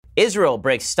Israel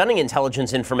breaks stunning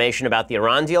intelligence information about the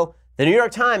Iran deal. The New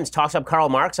York Times talks up Karl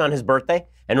Marx on his birthday.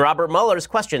 And Robert Mueller's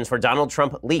questions for Donald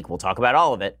Trump leak. We'll talk about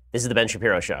all of it. This is The Ben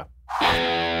Shapiro Show.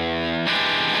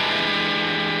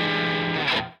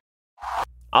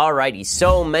 All righty,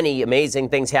 so many amazing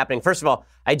things happening. First of all,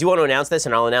 I do want to announce this,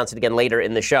 and I'll announce it again later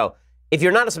in the show. If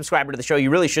you're not a subscriber to the show, you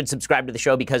really should subscribe to the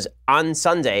show, because on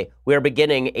Sunday, we are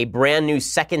beginning a brand new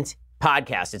second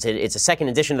podcast. It's a second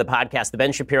edition of the podcast, The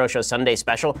Ben Shapiro Show Sunday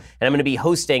Special, and I'm going to be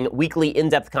hosting weekly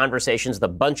in-depth conversations with a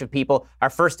bunch of people. Our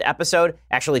first episode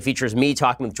actually features me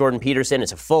talking with Jordan Peterson.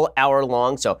 It's a full hour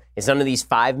long, so it's none of these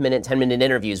 5-minute, 10-minute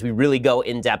interviews. We really go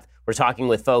in-depth. We're talking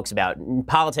with folks about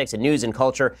politics and news and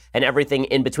culture and everything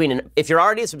in between. And if you're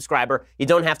already a subscriber, you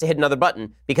don't have to hit another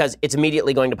button, because it's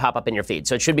immediately going to pop up in your feed.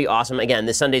 So it should be awesome. Again,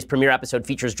 this Sunday's premiere episode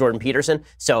features Jordan Peterson,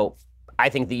 so I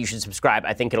think that you should subscribe.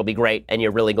 I think it'll be great, and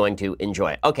you're really going to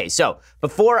enjoy it. Okay, so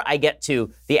before I get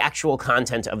to the actual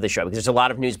content of the show, because there's a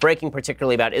lot of news breaking,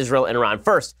 particularly about Israel and Iran,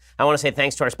 first, I want to say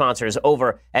thanks to our sponsors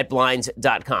over at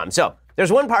Blinds.com. So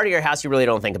there's one part of your house you really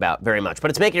don't think about very much,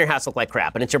 but it's making your house look like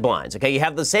crap, and it's your blinds, okay? You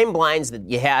have the same blinds that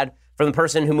you had from the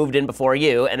person who moved in before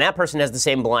you, and that person has the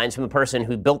same blinds from the person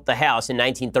who built the house in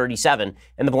 1937,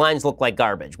 and the blinds look like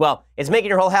garbage. Well, it's making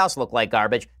your whole house look like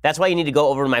garbage. That's why you need to go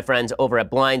over to my friends over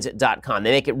at Blinds.com.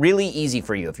 They make it really easy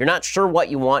for you. If you're not sure what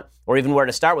you want or even where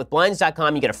to start, with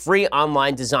Blinds.com, you get a free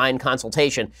online design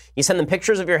consultation. You send them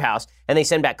pictures of your house, and they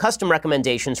send back custom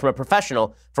recommendations from a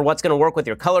professional for what's going to work with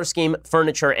your color scheme,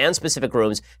 furniture, and specific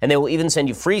rooms, and they will even send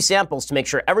you free samples to make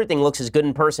sure everything looks as good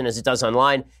in person as it does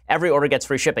online. Every order gets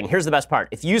free shipping. Here's the best part.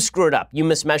 If you screw it up, you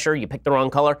mismeasure, you pick the wrong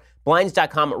color,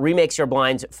 Blinds.com remakes your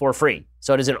blinds for free.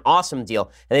 So it is an awesome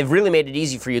deal, and they've really made it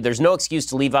easy for you. There's no excuse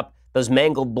to leave up those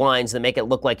mangled blinds that make it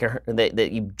look like that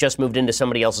you just moved into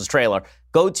somebody else's trailer.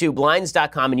 Go to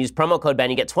Blinds.com and use promo code Ben.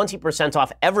 You get 20%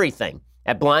 off everything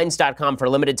at Blinds.com for a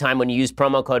limited time when you use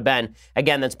promo code Ben.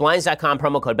 Again, that's Blinds.com,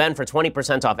 promo code Ben for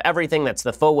 20% off everything. That's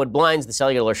the faux wood blinds, the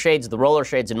cellular shades, the roller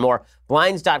shades, and more.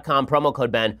 Blinds.com, promo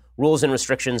code Ben. Rules and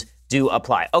restrictions do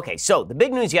apply. Okay, so the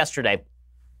big news yesterday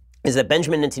is that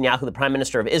Benjamin Netanyahu, the Prime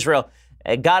Minister of Israel,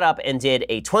 got up and did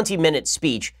a 20-minute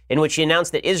speech in which he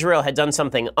announced that Israel had done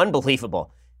something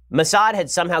unbelievable. Mossad had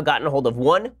somehow gotten a hold of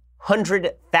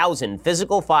 100,000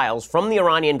 physical files from the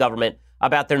Iranian government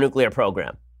about their nuclear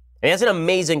program. And that's an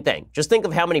amazing thing. Just think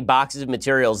of how many boxes of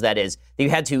materials that is that you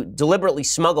had to deliberately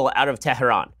smuggle out of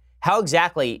Tehran. How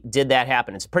exactly did that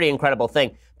happen? It's a pretty incredible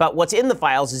thing. But what's in the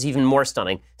files is even more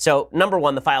stunning. So, number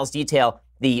one, the files detail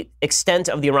the extent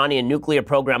of the Iranian nuclear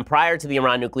program prior to the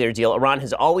Iran nuclear deal. Iran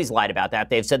has always lied about that.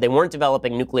 They've said they weren't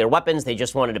developing nuclear weapons. They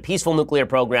just wanted a peaceful nuclear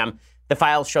program. The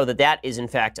files show that that is, in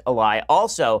fact, a lie.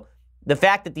 Also, the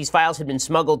fact that these files had been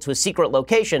smuggled to a secret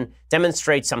location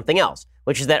demonstrates something else,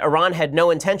 which is that Iran had no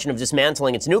intention of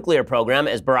dismantling its nuclear program,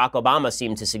 as Barack Obama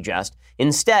seemed to suggest.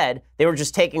 Instead, they were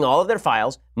just taking all of their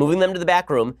files, moving them to the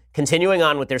back room, continuing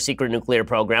on with their secret nuclear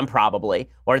program, probably,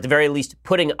 or at the very least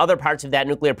putting other parts of that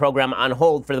nuclear program on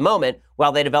hold for the moment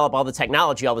while they develop all the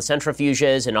technology, all the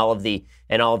centrifuges and all of the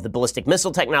ballistic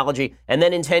missile technology. And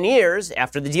then in 10 years,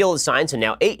 after the deal is signed, so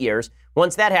now 8 years,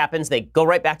 once that happens, they go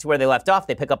right back to where they left off.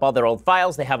 They pick up all their old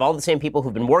files. They have all the same people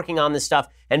who've been working on this stuff,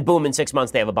 and boom, in 6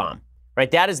 months, they have a bomb.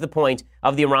 Right? That is the point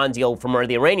of the Iran deal from where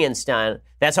the Iranians stand.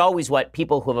 That's always what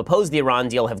people who have opposed the Iran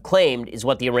deal have claimed is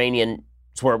what the Iranians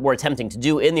were attempting to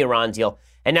do in the Iran deal.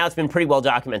 And now it's been pretty well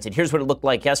documented. Here's what it looked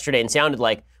like yesterday and sounded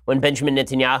like when Benjamin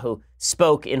Netanyahu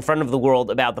spoke in front of the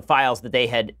world about the files that they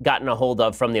had gotten a hold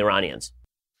of from the Iranians.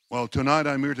 Well, tonight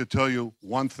I'm here to tell you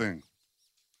one thing.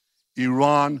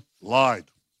 Iran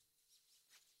lied.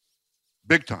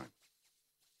 Big time.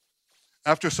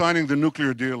 After signing the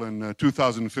nuclear deal in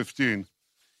 2015,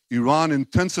 Iran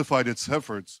intensified its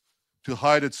efforts to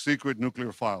hide its secret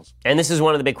nuclear files. And this is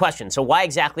one of the big questions. So why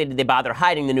exactly did they bother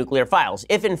hiding the nuclear files?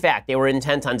 If, in fact, they were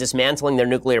intent on dismantling their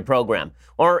nuclear program,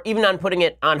 or even on putting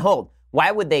it on hold, why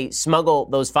would they smuggle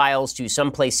those files to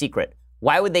someplace secret?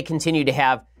 Why would they continue to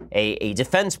have a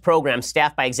defense program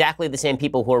staffed by exactly the same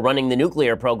people who are running the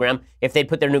nuclear program if they'd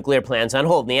put their nuclear plans on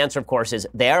hold? And the answer, of course, is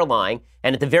they are lying.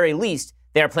 And at the very least,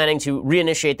 they are planning to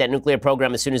reinitiate that nuclear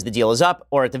program as soon as the deal is up,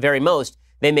 or at the very most,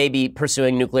 they may be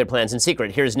pursuing nuclear plans in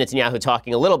secret. Here's Netanyahu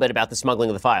talking a little bit about the smuggling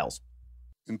of the files.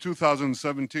 In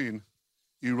 2017,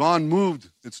 Iran moved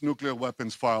its nuclear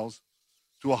weapons files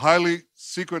to a highly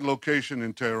secret location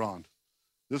in Tehran.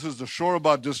 This is the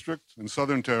Shorabad district in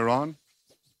southern Tehran.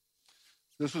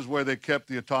 This is where they kept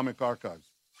the atomic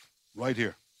archives, right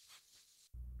here.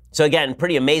 So again,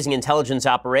 pretty amazing intelligence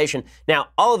operation. Now,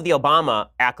 all of the Obama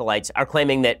acolytes are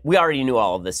claiming that we already knew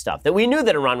all of this stuff, that we knew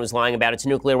that Iran was lying about its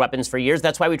nuclear weapons for years.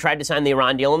 That's why we tried to sign the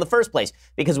Iran deal in the first place,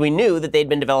 because we knew that they'd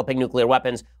been developing nuclear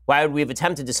weapons. Why would we have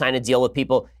attempted to sign a deal with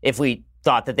people if we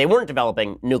thought that they weren't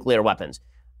developing nuclear weapons?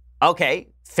 Okay,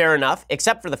 fair enough,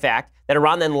 except for the fact that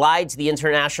Iran then lied to the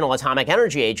International Atomic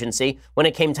Energy Agency when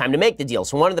it came time to make the deal.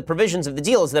 So one of the provisions of the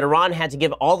deal is that Iran had to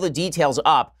give all the details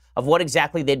up of what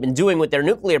exactly they'd been doing with their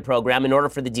nuclear program in order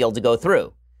for the deal to go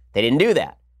through. They didn't do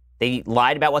that. They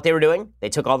lied about what they were doing. They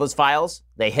took all those files.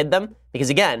 They hid them because,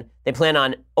 again, they plan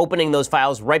on opening those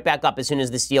files right back up as soon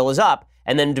as this deal is up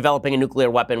and then developing a nuclear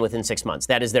weapon within 6 months.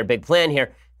 That is their big plan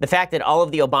here. The fact that all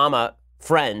of the Obama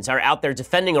friends are out there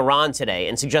defending Iran today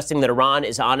and suggesting that Iran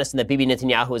is honest and that Bibi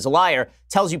Netanyahu is a liar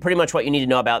tells you pretty much what you need to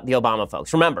know about the Obama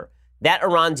folks. Remember, that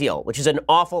Iran deal, which is an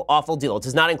awful, awful deal, it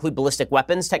does not include ballistic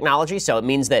weapons technology, so it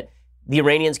means that the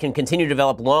Iranians can continue to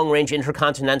develop long-range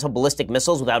intercontinental ballistic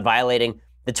missiles without violating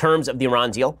the terms of the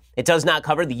Iran deal. It does not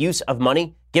cover the use of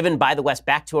money given by the West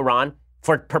back to Iran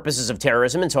for purposes of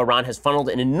terrorism, and so Iran has funneled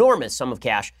an enormous sum of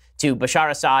cash to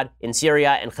Bashar Assad in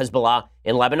Syria and Hezbollah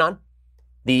in Lebanon.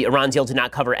 The Iran deal did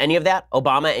not cover any of that.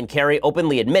 Obama and Kerry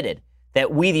openly admitted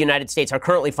that we, the United States, are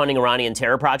currently funding Iranian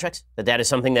terror projects, that is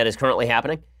something that is currently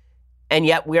happening. And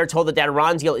yet we are told that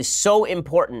Iran deal is so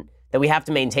important that we have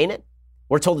to maintain it.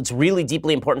 We're told it's really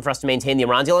deeply important for us to maintain the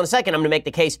Iran deal. In a second, I'm going to make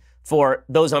the case for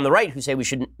those on the right who say we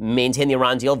should maintain the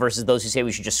Iran deal versus those who say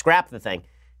we should just scrap the thing.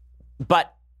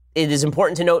 But it is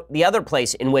important to note the other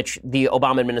place in which the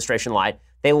Obama administration lied.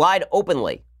 They lied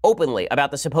openly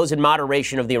about the supposed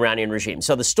moderation of the Iranian regime.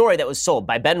 So the story that was sold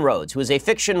by Ben Rhodes, who is a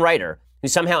fiction writer who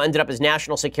somehow ended up as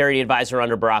national security advisor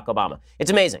under Barack Obama.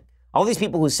 It's amazing. All these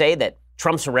people who say that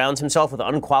Trump surrounds himself with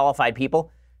unqualified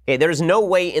people. Okay, there is no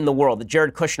way in the world that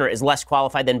Jared Kushner is less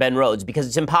qualified than Ben Rhodes because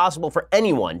it's impossible for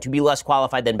anyone to be less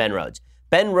qualified than Ben Rhodes.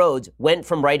 Ben Rhodes went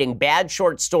from writing bad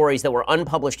short stories that were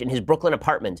unpublished in his Brooklyn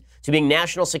apartment to being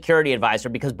national security advisor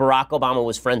because Barack Obama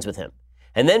was friends with him.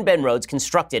 And then Ben Rhodes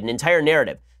constructed an entire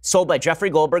narrative sold by Jeffrey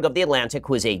Goldberg of The Atlantic,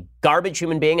 who is a garbage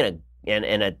human being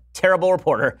and a terrible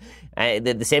reporter,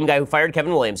 the same guy who fired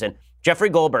Kevin Williamson. Jeffrey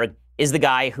Goldberg is the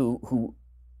guy who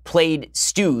played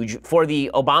stooge for the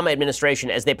Obama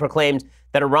administration as they proclaimed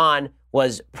that Iran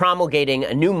was promulgating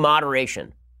a new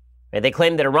moderation. They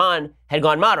claimed that Iran had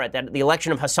gone moderate, that the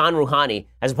election of Hassan Rouhani,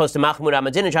 as opposed to Mahmoud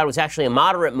Ahmadinejad, was actually a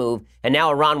moderate move, and now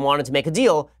Iran wanted to make a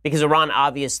deal because Iran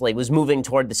obviously was moving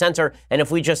toward the center, and if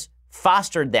we just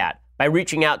fostered that by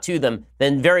reaching out to them,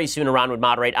 then very soon Iran would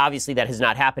moderate. Obviously, that has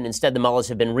not happened. Instead, the mullahs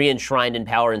have been re-enshrined in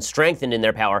power and strengthened in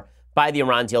their power by the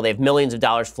Iran deal. They have millions of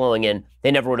dollars flowing in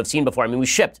they never would have seen before. I mean, we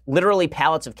shipped literally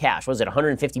pallets of cash. What was it,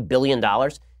 $150 billion?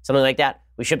 Something like that.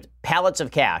 We shipped pallets of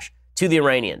cash to the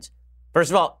Iranians. First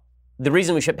of all, the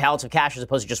reason we ship pallets of cash as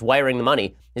opposed to just wiring the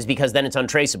money is because then it's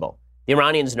untraceable. The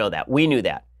Iranians know that. We knew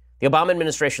that. The Obama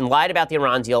administration lied about the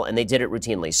Iran deal, and they did it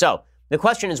routinely. So the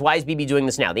question is, why is Bibi doing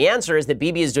this now? The answer is that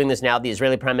Bibi is doing this now. The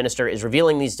Israeli prime minister is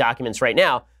revealing these documents right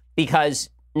now because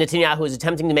Netanyahu is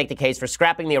attempting to make the case for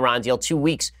scrapping the Iran deal 2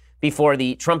 weeks before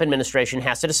the Trump administration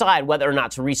has to decide whether or not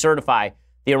to recertify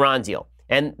the Iran deal.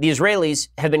 And the Israelis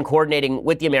have been coordinating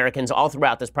with the Americans all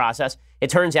throughout this process. It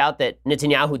turns out that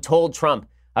Netanyahu told Trump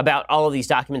about all of these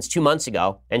documents 2 months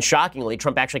ago, and shockingly,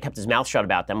 Trump actually kept his mouth shut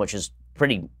about them, which is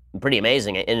pretty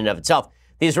amazing in and of itself.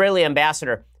 The Israeli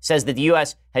ambassador says that the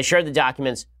U.S. has shared the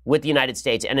documents with the United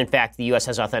States, and in fact, the U.S.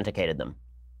 has authenticated them.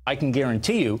 I can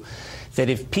guarantee you that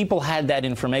if people had that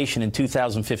information in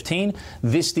 2015,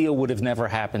 this deal would have never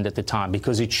happened at the time,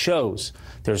 because it shows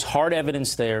there's hard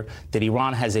evidence there that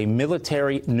Iran has a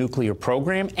military nuclear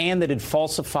program and that it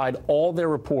falsified all their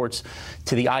reports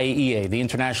to the IAEA, the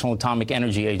International Atomic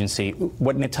Energy Agency.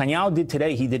 What Netanyahu did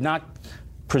today, he did not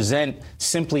present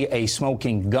simply a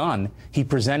smoking gun. He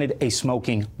presented a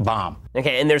smoking bomb.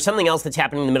 Okay, and there's something else that's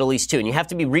happening in the Middle East, too, and you have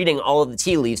to be reading all of the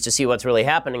tea leaves to see what's really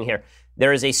happening here.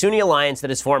 There is a Sunni alliance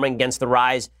that is forming against the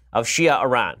rise of Shia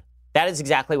Iran. That is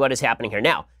exactly what is happening here.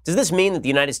 Now, does this mean that the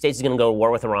United States is going to go to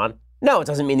war with Iran? No, it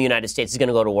doesn't mean the United States is going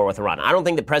to go to war with Iran. I don't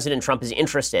think that President Trump is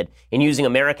interested in using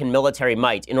American military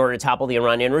might in order to topple the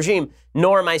Iranian regime,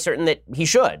 nor am I certain that he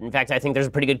should. In fact, I think there's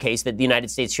a pretty good case that the United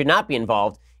States should not be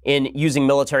involved in using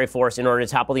military force in order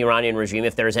to topple the Iranian regime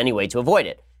if there is any way to avoid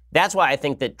it. That's why I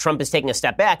think that Trump is taking a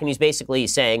step back, and he's basically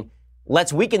saying,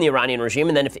 let's weaken the Iranian regime,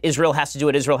 and then if Israel has to do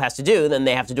what Israel has to do, then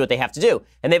they have to do what they have to do.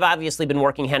 And they've obviously been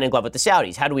working hand in glove with the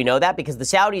Saudis. How do we know that? Because the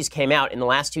Saudis came out in the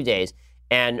last 2 days,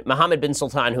 and Mohammed bin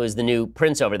Sultan, who is the new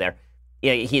prince over there,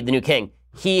 the new king,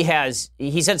 he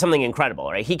said something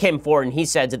incredible, right? He came forward and he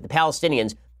said that the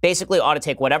Palestinians basically ought to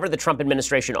take whatever the Trump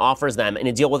administration offers them in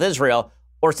a deal with Israel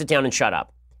or sit down and shut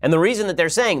up. And the reason that they're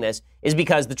saying this is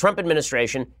because the Trump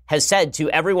administration has said to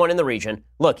everyone in the region,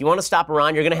 look, you want to stop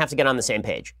Iran, you're going to have to get on the same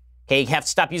page. Okay, you have to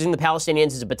stop using the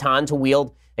Palestinians as a baton to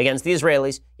wield against the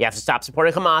Israelis. You have to stop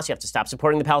supporting Hamas. You have to stop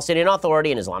supporting the Palestinian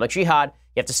Authority and Islamic Jihad.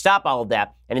 You have to stop all of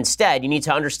that. And instead, you need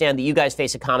to understand that you guys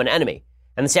face a common enemy.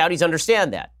 And the Saudis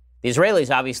understand that. The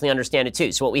Israelis obviously understand it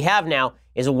too. So what we have now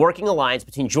is a working alliance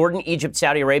between Jordan, Egypt,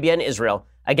 Saudi Arabia, and Israel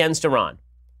against Iran.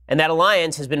 And that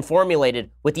alliance has been formulated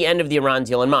with the end of the Iran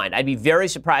deal in mind. I'd be very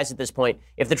surprised at this point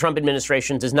if the Trump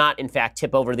administration does not, in fact,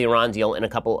 tip over the Iran deal in a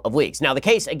couple of weeks. Now, the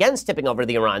case against tipping over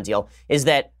the Iran deal is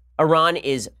that Iran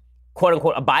is, quote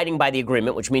unquote, abiding by the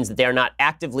agreement, which means that they're not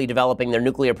actively developing their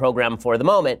nuclear program for the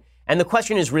moment. And the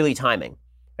question is really timing,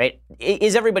 right?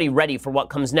 Is everybody ready for what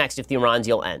comes next if the Iran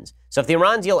deal ends? So if the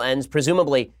Iran deal ends,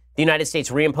 presumably the United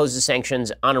States reimposes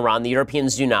sanctions on Iran. The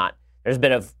Europeans do not. There's a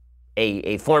bit of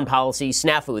a foreign policy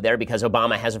snafu there because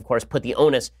Obama has, of course, put the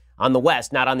onus on the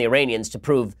West, not on the Iranians, to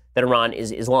prove that Iran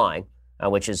is lying,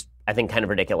 which is, I think, kind of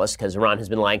ridiculous because Iran has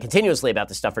been lying continuously about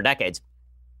this stuff for decades.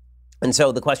 And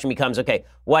so the question becomes, okay,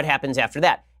 what happens after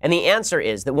that? And the answer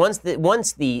is that once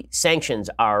the sanctions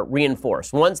are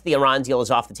reinforced, once the Iran deal is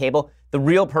off the table, the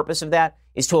real purpose of that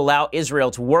is to allow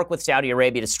Israel to work with Saudi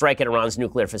Arabia to strike at Iran's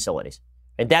nuclear facilities.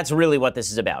 And that's really what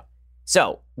this is about.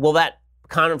 So will that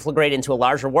conflagrate into a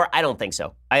larger war? I don't think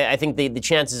so. I think the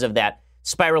chances of that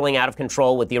spiraling out of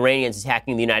control with the Iranians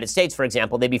attacking the United States, for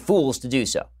example, they'd be fools to do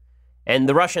so. And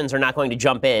the Russians are not going to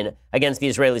jump in against the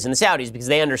Israelis and the Saudis because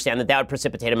they understand that that would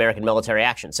precipitate American military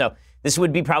action. So this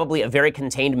would be probably a very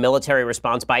contained military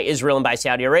response by Israel and by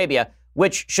Saudi Arabia,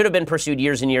 which should have been pursued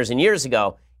years and years and years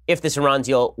ago if this Iran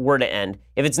deal were to end.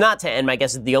 If it's not to end, my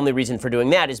guess is the only reason for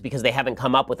doing that is because they haven't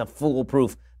come up with a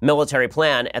foolproof military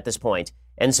plan at this point.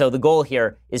 And so the goal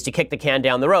here is to kick the can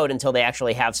down the road until they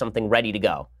actually have something ready to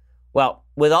go. Well,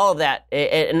 with all of that,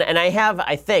 and I have,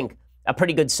 I think, a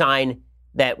pretty good sign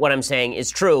that what I'm saying is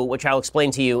true, which I'll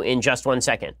explain to you in just 1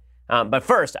 second. But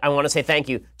first, I want to say thank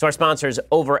you to our sponsors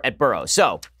over at Burrow.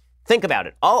 So think about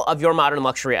it. All of your modern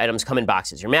luxury items come in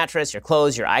boxes. Your mattress, your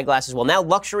clothes, your eyeglasses. Well, now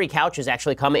luxury couches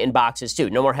actually come in boxes too.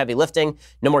 No more heavy lifting,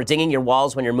 no more dinging your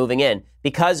walls when you're moving in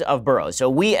because of Burrow. So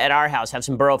we at our house have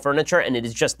some Burrow furniture, and it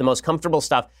is just the most comfortable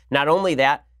stuff. Not only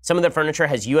that, some of the furniture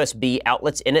has USB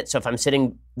outlets in it. So if I'm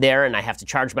sitting there and I have to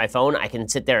charge my phone, I can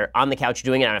sit there on the couch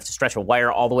doing it. I don't have to stretch a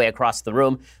wire all the way across the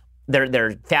room.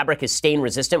 Their fabric is stain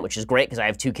resistant, which is great because I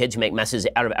have 2 kids who make messes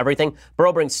out of everything.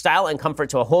 Burrow brings style and comfort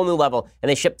to a whole new level, and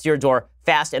they ship to your door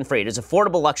fast and free. It is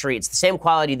affordable luxury. It's the same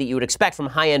quality that you would expect from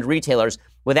high-end retailers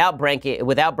without breaking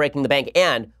the bank.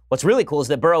 And what's really cool is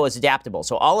that Burrow is adaptable.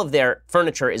 So all of their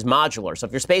furniture is modular. So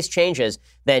if your space changes,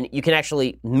 then you can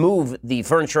actually move the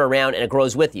furniture around and it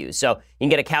grows with you. So you can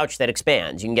get a couch that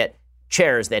expands. You can get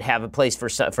chairs that have a place for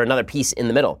another piece in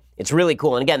the middle. It's really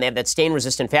cool. And again, they have that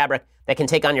stain-resistant fabric that can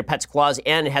take on your pet's claws,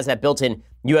 and it has that built-in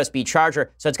USB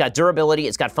charger. So it's got durability,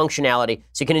 it's got functionality.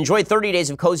 So you can enjoy 30 days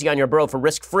of cozy on your Burrow for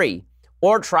risk-free,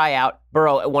 or try out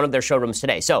Burrow at one of their showrooms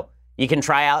today. So you can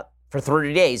try out for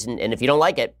 30 days, and if you don't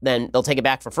like it, then they'll take it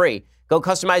back for free. Go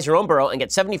customize your own Burrow and get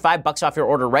 $75 off your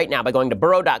order right now by going to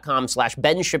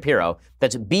burrow.com/Ben Shapiro.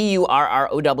 That's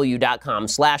BURROW.com/Ben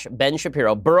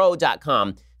Shapiro.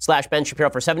 Burrow.com/Ben Shapiro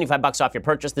for $75 off your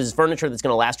purchase. This is furniture that's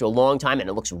going to last you a long time, and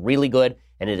it looks really good,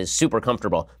 and it is super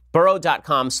comfortable.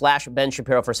 Burrow.com/Ben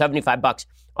Shapiro for $75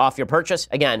 off your purchase.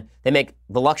 Again, they make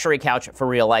the luxury couch for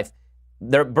real life.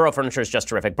 Their Burrow furniture is just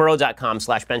terrific.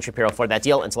 Burrow.com/Ben Shapiro for that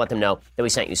deal, and to let them know that we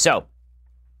sent you. So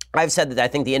I've said that I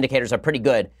think the indicators are pretty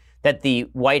good that the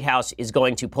White House is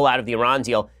going to pull out of the Iran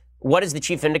deal. What is the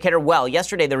chief indicator? Well,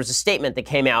 yesterday there was a statement that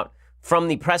came out from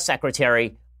the press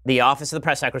secretary, the office of the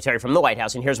press secretary from the White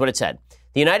House, and here's what it said.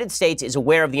 The United States is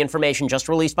aware of the information just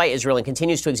released by Israel and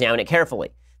continues to examine it carefully.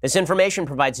 This information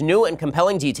provides new and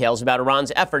compelling details about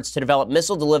Iran's efforts to develop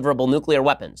missile-deliverable nuclear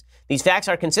weapons. These facts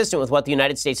are consistent with what the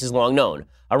United States has long known.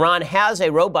 Iran has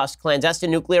a robust clandestine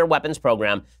nuclear weapons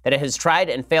program that it has tried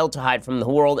and failed to hide from the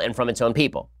world and from its own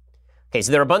people. Okay, so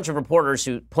there are a bunch of reporters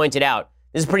who pointed out,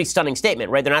 this is a pretty stunning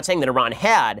statement, right? They're not saying that Iran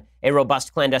had a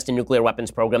robust clandestine nuclear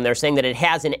weapons program. They're saying that it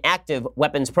has an active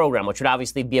weapons program, which would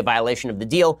obviously be a violation of the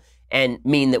deal and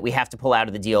mean that we have to pull out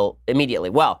of the deal immediately.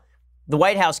 Well, the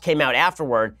White House came out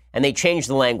afterward and they changed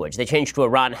the language. They changed to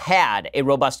Iran had a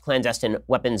robust clandestine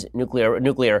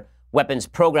nuclear weapons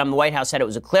program. The White House said it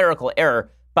was a clerical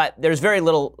error, but there's very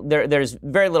little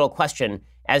question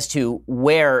as to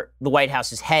where the White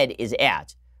House's head is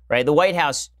at. Right? The White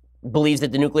House believes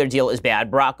that the nuclear deal is bad.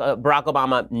 Barack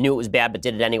Obama knew it was bad but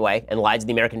did it anyway and lied to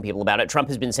the American people about it. Trump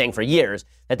has been saying for years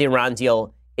that the Iran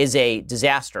deal is a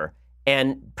disaster.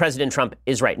 and President Trump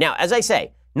is right. Now, as I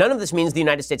say, none of this means the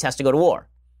United States has to go to war.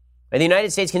 And the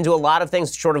United States can do a lot of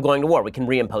things short of going to war. We can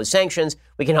reimpose sanctions.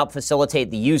 We can help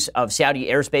facilitate the use of Saudi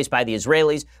airspace by the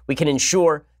Israelis. We can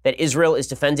ensure that Israel is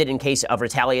defended in case of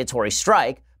retaliatory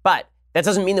strike. But that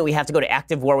doesn't mean that we have to go to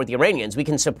active war with the Iranians. We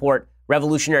can support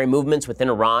revolutionary movements within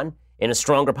Iran in a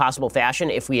stronger possible fashion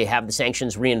if we have the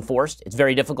sanctions reinforced. It's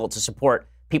very difficult to support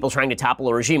people trying to topple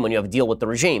a regime when you have a deal with the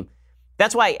regime.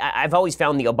 That's why I've always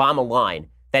found the Obama line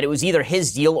that it was either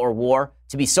his deal or war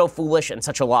to be so foolish and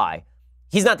such a lie.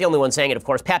 He's not the only one saying it, of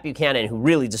course. Pat Buchanan, who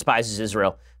really despises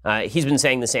Israel, he's been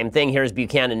saying the same thing. Here's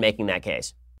Buchanan making that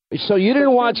case. So you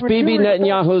didn't watch Bibi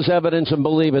Netanyahu's evidence and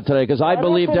believe it today, because I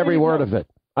believed every word of it.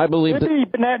 I believe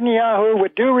Bibi Netanyahu,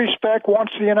 with due respect,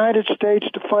 wants the United States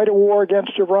to fight a war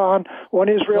against Iran when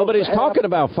Israel. Nobody's talking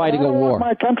about fighting a war. I don't want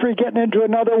my country getting into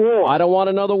another war. I don't want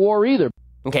another war either.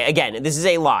 Okay, again, this is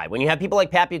a lie. When you have people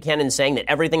like Pat Buchanan saying that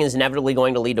everything is inevitably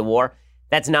going to lead to war,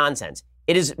 that's nonsense.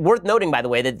 It is worth noting, by the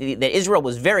way, that Israel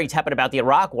was very tepid about the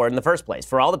Iraq war in the first place.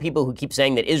 For all the people who keep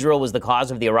saying that Israel was the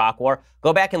cause of the Iraq war,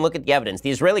 go back and look at the evidence. The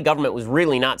Israeli government was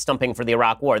really not stumping for the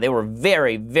Iraq war. They were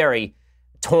very, very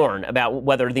torn about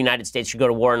whether the United States should go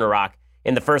to war in Iraq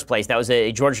in the first place. That was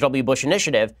a George W. Bush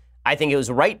initiative. I think it was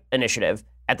the right initiative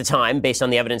at the time based on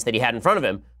the evidence that he had in front of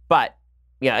him. But,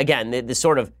 yeah, again, this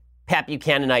sort of Pat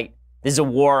Buchananite, this is a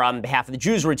war on behalf of the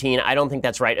Jews routine, I don't think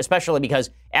that's right, especially because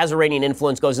as Iranian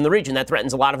influence goes in the region, that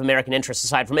threatens a lot of American interests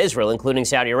aside from Israel, including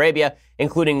Saudi Arabia,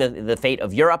 including the fate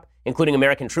of Europe, including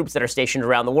American troops that are stationed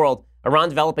around the world. Iran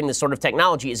developing this sort of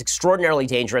technology is extraordinarily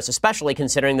dangerous, especially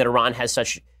considering that Iran has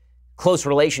such close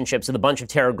relationships with a bunch of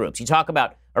terror groups. You talk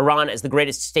about Iran as the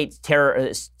greatest state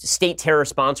terror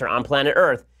sponsor on planet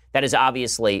Earth. That is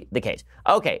obviously the case.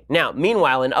 Okay, now,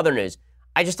 meanwhile, in other news,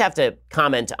 I just have to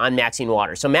comment on Maxine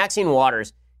Waters. So Maxine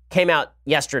Waters came out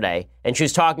yesterday, and she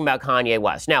was talking about Kanye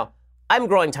West. Now, I'm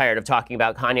growing tired of talking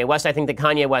about Kanye West. I think that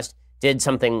Kanye West did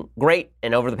something great,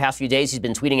 and over the past few days, he's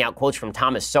been tweeting out quotes from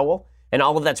Thomas Sowell, and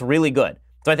all of that's really good.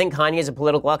 Do I think Kanye is a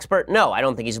political expert? No, I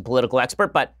don't think he's a political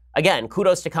expert, but again,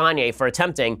 kudos to Kanye for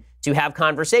attempting to have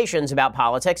conversations about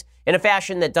politics in a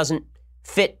fashion that doesn't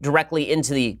fit directly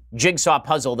into the jigsaw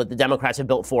puzzle that the Democrats have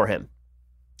built for him.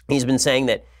 He's been saying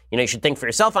that, you should think for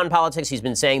yourself on politics. He's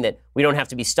been saying that we don't have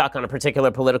to be stuck on a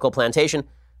particular political plantation.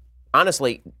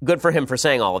 Honestly, good for him for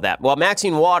saying all of that. Well,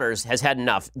 Maxine Waters has had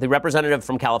enough. The representative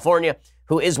from California,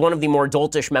 who is one of the more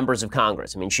doltish members of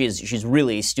Congress. I mean, she's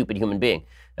really a stupid human being.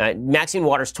 Maxine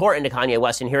Waters tore into Kanye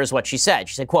West, and here's what she said.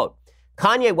 She said, quote,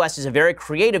 Kanye West is a very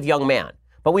creative young man,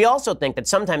 but we also think that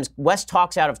sometimes West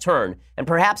talks out of turn, and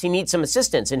perhaps he needs some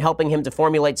assistance in helping him to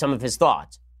formulate some of his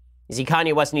thoughts. You see,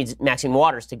 Kanye West needs Maxine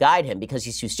Waters to guide him because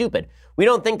he's too stupid. We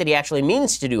don't think that he actually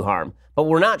means to do harm, but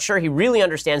we're not sure he really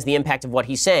understands the impact of what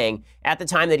he's saying at the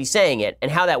time that he's saying it and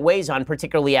how that weighs on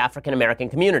particularly African-American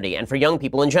community and for young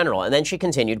people in general. And then she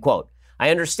continued, quote, I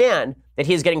understand that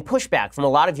he is getting pushback from a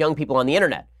lot of young people on the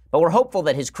internet, but we're hopeful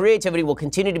that his creativity will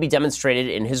continue to be demonstrated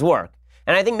in his work.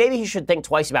 And I think maybe he should think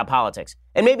twice about politics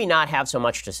and maybe not have so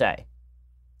much to say.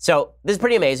 So this is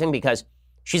pretty amazing because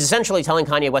she's essentially telling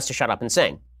Kanye West to shut up and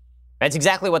sing. That's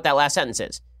exactly what that last sentence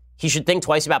is. He should think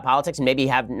twice about politics and maybe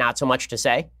have not so much to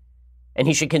say. And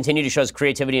he should continue to show his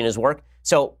creativity in his work.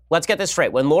 So let's get this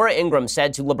straight. When Laura Ingraham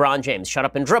said to LeBron James, shut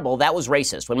up and dribble, that was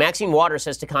racist. When Maxine Waters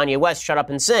says to Kanye West, shut up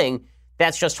and sing,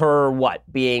 that's just her, what,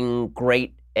 being a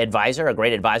great advisor to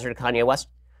Kanye West?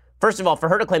 First of all, for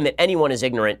her to claim that anyone is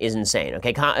ignorant is insane.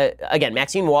 Okay, again,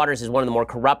 Maxine Waters is one of the more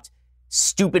corrupt,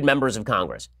 stupid members of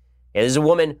Congress. This is a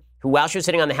woman who, while she was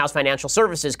sitting on the House Financial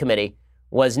Services Committee,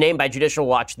 was named by Judicial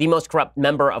Watch the most corrupt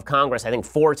member of Congress, I think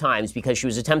 4 times, because she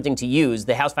was attempting to use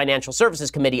the House Financial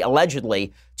Services Committee,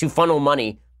 allegedly, to funnel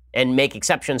money and make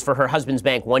exceptions for her husband's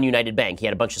bank, One United Bank. He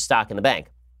had a bunch of stock in the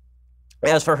bank.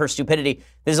 As for her stupidity,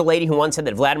 there's a lady who once said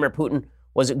that Vladimir Putin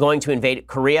was going to invade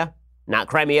Korea, not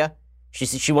Crimea.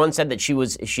 She once said that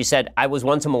she said, I was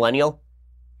once a millennial.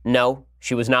 No,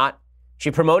 she was not.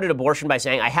 She promoted abortion by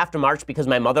saying, I have to march because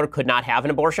my mother could not have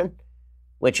an abortion,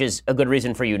 which is a good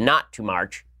reason for you not to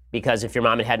march, because if your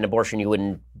mom had had an abortion, you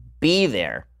wouldn't be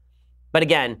there. But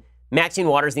again, Maxine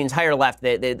Waters, the entire left,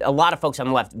 a lot of folks on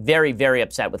the left, very, very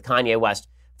upset with Kanye West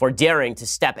for daring to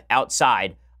step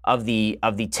outside of the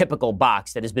typical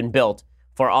box that has been built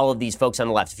for all of these folks on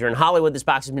the left. If you're in Hollywood, this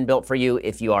box has been built for you.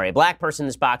 If you are a black person,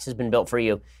 this box has been built for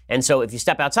you. And so if you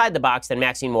step outside the box, then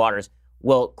Maxine Waters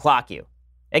will clock you.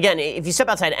 Again, if you step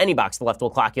outside any box, the left will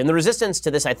clock you. And the resistance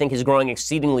to this, I think, is growing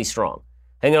exceedingly strong.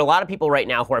 I think there are a lot of people right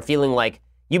now who are feeling like,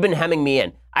 You've been hemming me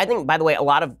in. I think, by the way, a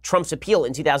lot of Trump's appeal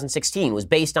in 2016 was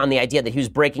based on the idea that he was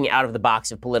breaking out of the box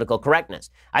of political correctness.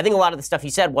 I think a lot of the stuff he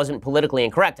said wasn't politically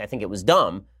incorrect. I think it was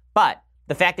dumb. But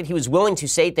the fact that he was willing to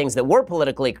say things that were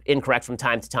politically incorrect from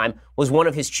time to time was one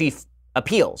of his chief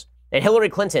appeals. And Hillary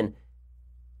Clinton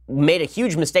made a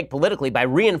huge mistake politically by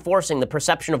reinforcing the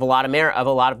perception of a lot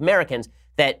of Americans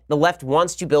that the left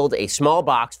wants to build a small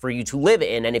box for you to live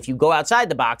in, and if you go outside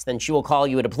the box, then she will call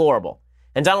you a deplorable.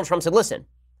 And Donald Trump said, listen,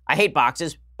 I hate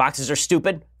boxes. Boxes are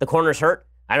stupid. The corners hurt.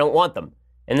 I don't want them.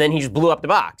 And then he just blew up the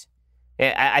box.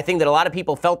 I think that a lot of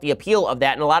people felt the appeal of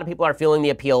that, and a lot of people are feeling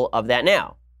the appeal of that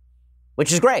now,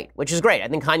 which is great, I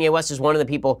think Kanye West is one of the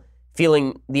people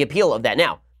feeling the appeal of that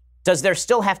now. Does there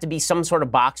still have to be some sort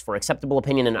of box for acceptable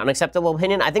opinion and unacceptable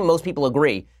opinion? I think most people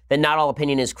agree that not all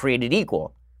opinion is created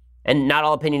equal, and not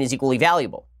all opinion is equally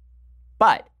valuable.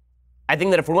 But I think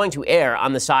that if we're going to err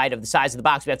on the side of the size of the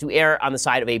box, we have to err on the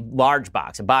side of a large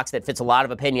box, a box that fits a lot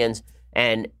of opinions.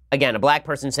 And again, a black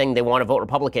person saying they want to vote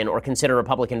Republican or consider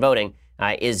Republican voting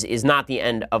is not the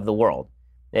end of the world.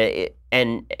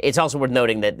 And it's also worth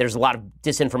noting that there's a lot of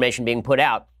disinformation being put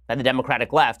out by the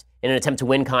Democratic left in an attempt to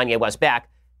win Kanye West back.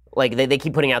 Like they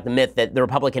keep putting out the myth that the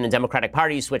Republican and Democratic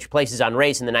parties switched places on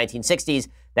race in the 1960s.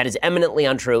 That is eminently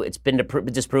untrue. It's been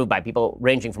disproved by people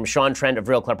ranging from Sean Trent of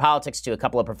Real Clear Politics to a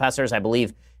couple of professors, I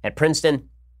believe, at Princeton.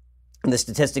 And the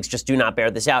statistics just do not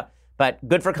bear this out. But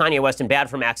good for Kanye West and bad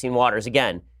for Maxine Waters.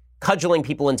 Again, cudgeling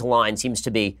people into line seems to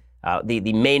be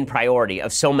the main priority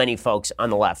of so many folks on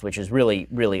the left, which is really,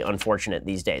 really unfortunate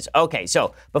these days. Okay,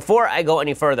 so before I go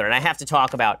any further, and I have to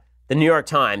talk about the New York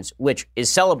Times, which is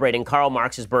celebrating Karl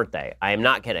Marx's birthday. I am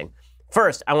not kidding.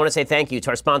 First, I want to say thank you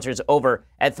to our sponsors over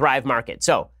at Thrive Market.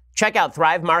 So check out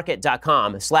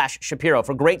thrivemarket.com/Shapiro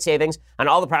for great savings on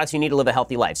all the products you need to live a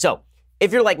healthy life. So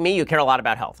if you're like me, you care a lot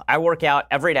about health. I work out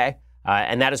every day,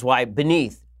 and that is why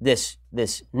beneath this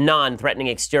non-threatening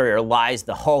exterior lies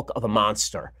the hulk of a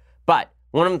monster. But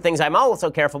one of the things I'm also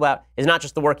careful about is not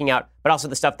just the working out, but also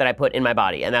the stuff that I put in my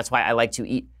body. And that's why I like to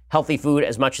eat healthy food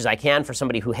as much as I can for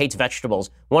somebody who hates vegetables.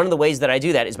 One of the ways that I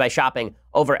do that is by shopping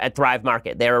over at Thrive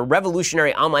Market. They're a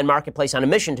revolutionary online marketplace on a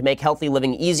mission to make healthy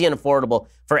living easy and affordable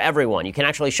for everyone. You can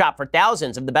actually shop for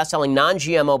thousands of the best-selling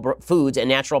non-GMO foods and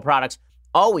natural products,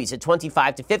 always at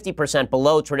 25 to 50%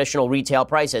 below traditional retail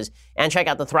prices. And check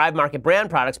out the Thrive Market brand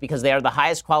products because they are the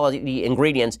highest quality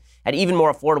ingredients at even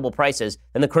more affordable prices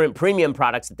than the current premium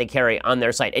products that they carry on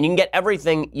their site. And you can get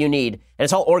everything you need, and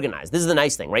it's all organized. This is the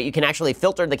nice thing, right? You can actually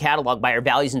filter the catalog by your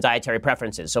values and dietary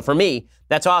preferences. So for me,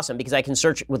 that's awesome because I can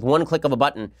search with one click of a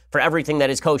button for everything that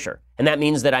is kosher. And that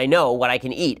means that I know what I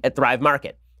can eat at Thrive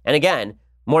Market. And again,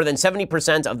 more than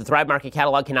 70% of the Thrive Market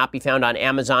catalog cannot be found on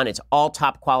Amazon. It's all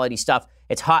top quality stuff.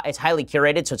 It's highly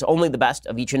curated, so it's only the best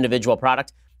of each individual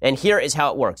product. And here is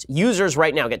how it works. Users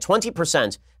right now get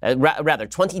 20%,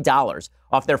 $20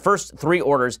 off their first 3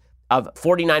 orders of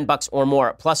 $49 or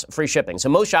more plus free shipping. So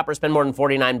most shoppers spend more than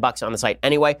 $49 on the site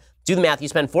anyway. Do the math. You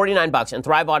spend $49 and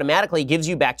Thrive automatically gives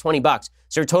you back $20.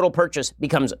 So your total purchase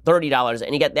becomes $30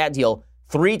 and you get that deal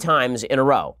 3 times in a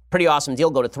row. Pretty awesome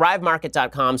deal. Go to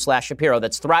thrivemarket.com/Shapiro.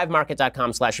 That's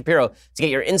thrivemarket.com/Shapiro to get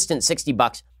your instant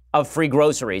 $60 of free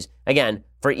groceries. Again,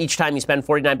 for each time you spend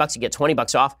 $49, you get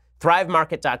 $20 off.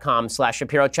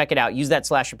 thrivemarket.com/Shapiro. Check it out. Use that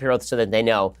 /Shapiro so that they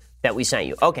know that we sent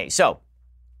you. Okay, so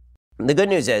the good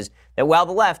news is that while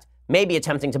the left may be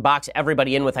attempting to box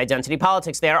everybody in with identity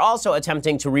politics, they are also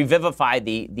attempting to revivify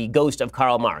the ghost of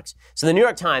Karl Marx. So the New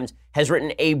York Times has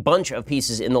written a bunch of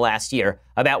pieces in the last year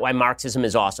about why Marxism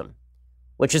is awesome,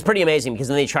 which is pretty amazing because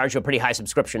then they charge you a pretty high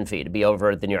subscription fee to be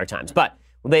over at the New York Times. But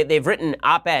they've written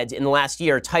op-eds in the last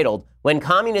year titled, "When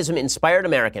Communism Inspired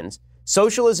Americans,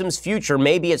 Socialism's Future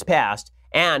May Be Its Past,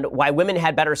 and Why Women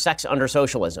Had Better Sex Under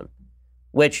Socialism,"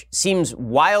 which seems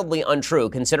wildly untrue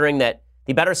considering that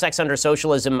the better sex under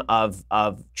socialism of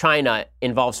China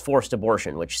involves forced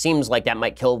abortion, which seems like that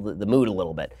might kill the mood a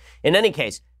little bit. In any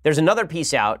case, there's another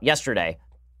piece out yesterday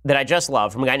that I just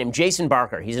love from a guy named Jason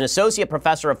Barker. He's an associate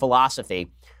professor of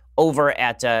philosophy over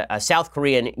at a South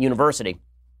Korean university.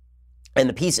 And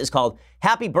the piece is called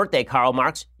 "Happy Birthday, Karl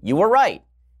Marx. You Were Right."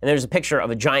 And there's a picture of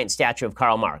a giant statue of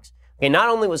Karl Marx. Okay, not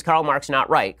only was Karl Marx not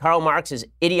right, Karl Marx's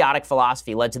idiotic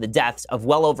philosophy led to the deaths of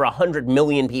well over 100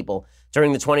 million people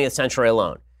during the 20th century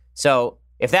alone. So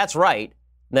if that's right,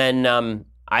 then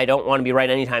I don't want to be right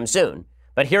anytime soon.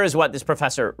 But here is what this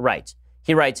professor writes.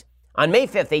 He writes, "On May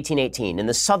 5th, 1818, in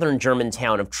the southern German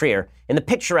town of Trier, in the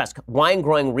picturesque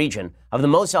wine-growing region of the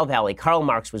Mossad Valley, Karl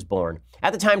Marx was born.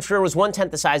 At the time, Trier was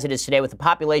 1/10 the size it is today, with a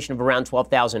population of around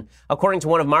 12,000. According to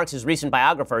one of Marx's recent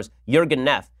biographers, Jürgen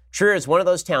Neff, Trier is one of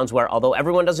those towns where, although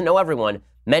everyone doesn't know everyone,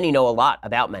 many know a lot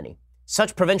about many.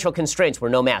 Such provincial constraints were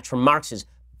no match for Marx's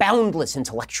boundless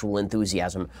intellectual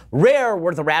enthusiasm. Rare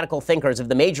were the radical thinkers of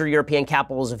the major European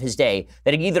capitals of his day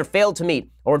that had either failed to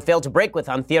meet or had failed to break with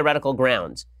on theoretical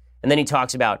grounds. And then he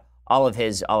talks about all of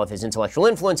his intellectual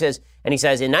influences, and he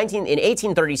says in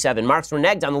 1837, Marx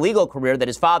reneged on the legal career that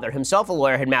his father, himself a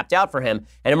lawyer, had mapped out for him,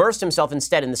 and immersed himself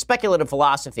instead in the speculative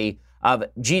philosophy of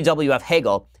G.W.F.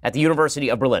 Hegel at the University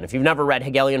of Berlin. If you've never read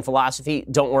Hegelian philosophy,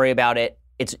 don't worry about it.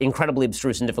 It's incredibly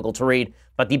abstruse and difficult to read,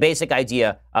 but the basic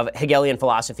idea of Hegelian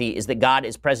philosophy is that God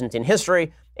is present in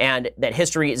history, and that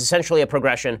history is essentially a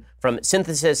progression from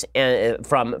synthesis and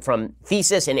from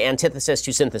thesis and antithesis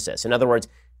to synthesis. In other words,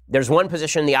 there's one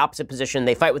position, the opposite position,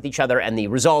 they fight with each other, and the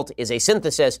result is a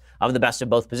synthesis of the best of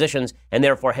both positions, and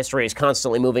therefore history is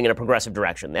constantly moving in a progressive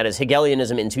direction. That is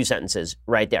Hegelianism in two sentences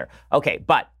right there. Okay,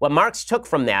 but what Marx took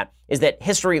from that is that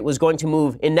history was going to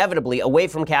move inevitably away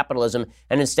from capitalism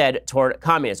and instead toward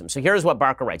communism. So here's what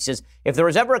Barker writes. He says, if there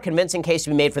was ever a convincing case to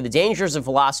be made for the dangers of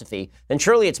philosophy, then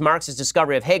surely it's Marx's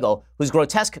discovery of Hegel, whose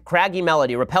grotesque, craggy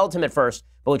melody repelled him at first,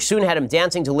 but which soon had him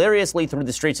dancing deliriously through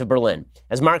the streets of Berlin.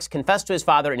 As Marx confessed to his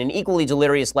father in an equally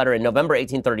delirious letter in November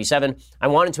 1837, I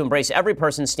wanted to embrace every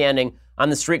person standing on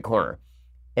the street corner.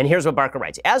 And here's what Barker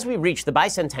writes. As we reach the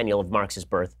bicentennial of Marx's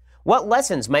birth, what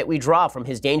lessons might we draw from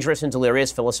his dangerous and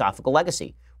delirious philosophical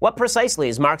legacy? What precisely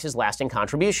is Marx's lasting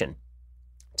contribution?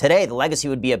 Today, the legacy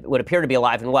would appear to be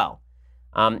alive and well.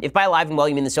 If by alive and well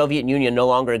you mean the Soviet Union no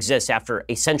longer exists after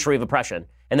a century of oppression,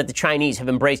 and that the Chinese have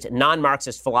embraced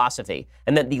non-Marxist philosophy,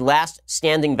 and that the last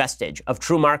standing vestige of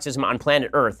true Marxism on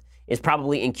planet Earth is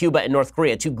probably in Cuba and North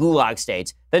Korea, two gulag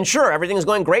states, then sure, everything is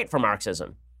going great for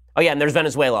Marxism. Oh yeah, and there's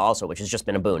Venezuela also, which has just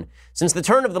been a boon. Since the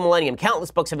turn of the millennium,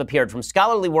 countless books have appeared, from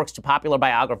scholarly works to popular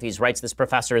biographies, writes this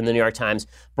professor in the New York Times,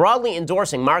 broadly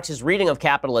endorsing Marx's reading of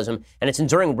capitalism and its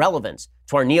enduring relevance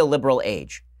to our neoliberal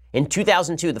age. In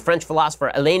 2002, the French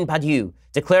philosopher Alain Badiou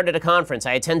declared at a conference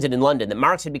I attended in London that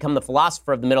Marx had become the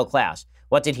philosopher of the middle class.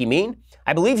 What did he mean?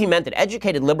 I believe he meant that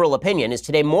educated liberal opinion is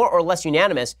today more or less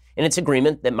unanimous in its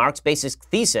agreement that Marx's basic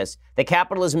thesis that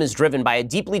capitalism is driven by a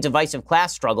deeply divisive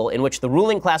class struggle in which the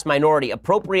ruling class minority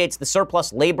appropriates the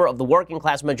surplus labor of the working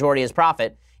class majority as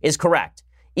profit is correct.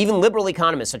 Even liberal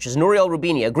economists such as Nouriel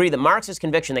Roubini agree that Marx's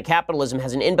conviction that capitalism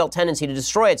has an inbuilt tendency to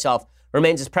destroy itself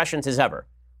remains as prescient as ever.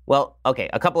 Well, okay,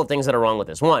 a couple of things that are wrong with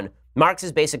this. One,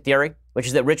 Marx's basic theory, which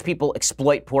is that rich people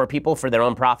exploit poor people for their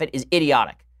own profit, is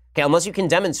idiotic. Okay, unless you can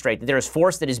demonstrate that there is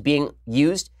force that is being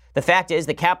used, the fact is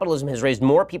that capitalism has raised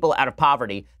more people out of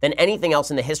poverty than anything else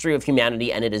in the history of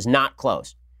humanity, and it is not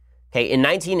close. Okay, in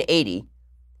 1980,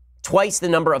 twice the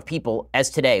number of people as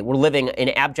today were living in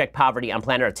abject poverty on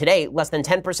planet Earth. Today, less than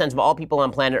 10% of all people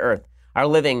on planet Earth are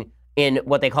living in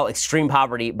what they call extreme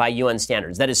poverty by UN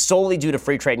standards. That is solely due to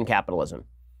free trade and capitalism.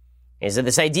 Is that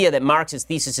this idea that Marx's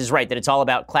thesis is right, that it's all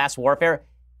about class warfare?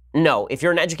 No. If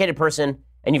you're an educated person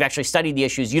and you've actually studied the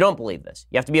issues, you don't believe this.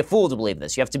 You have to be a fool to believe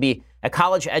this. You have to be a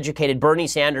college-educated Bernie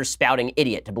Sanders spouting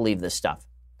idiot to believe this stuff.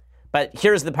 But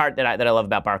here's the part that I love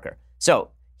about Barker. So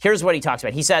here's what he talks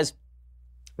about. He says,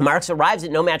 Marx arrives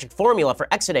at no magic formula for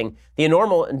exiting the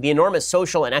enormous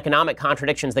social and economic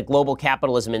contradictions that global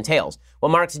capitalism entails. What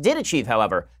Marx did achieve,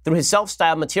 however, through his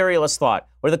self-styled materialist thought,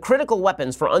 were the critical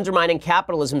weapons for undermining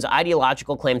capitalism's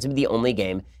ideological claim to be the only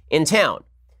game in town.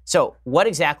 So what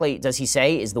exactly does he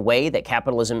say is the way that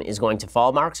capitalism is going to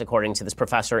fall, Marx, according to this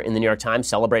professor in the New York Times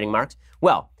celebrating Marx?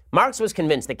 Well, Marx was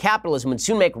convinced that capitalism would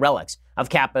soon make relics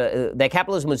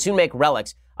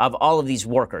of all of these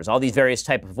workers, all these various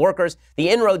types of workers. The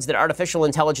inroads that artificial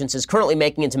intelligence is currently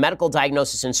making into medical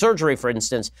diagnosis and surgery, for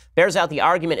instance, bears out the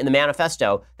argument in the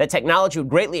manifesto that technology would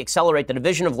greatly accelerate the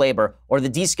division of labor or the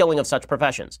de-skilling of such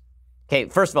professions. Okay,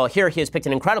 first of all, here he has picked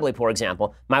an incredibly poor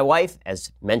example. My wife,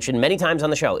 as mentioned many times on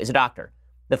the show, is a doctor.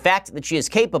 The fact that she is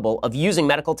capable of using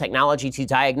medical technology to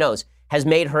diagnose has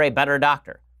made her a better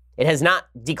doctor. It has not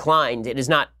declined. It has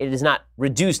not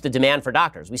reduced the demand for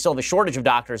doctors. We still have a shortage of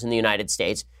doctors in the United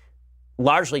States,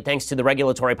 largely thanks to the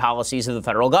regulatory policies of the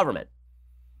federal government.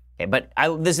 Okay, but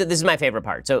this is my favorite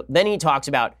part. So then he talks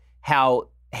about how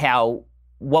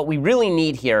what we really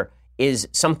need here is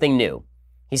something new.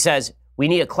 He says, we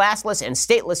need a classless and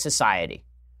stateless society.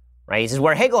 Right? He says,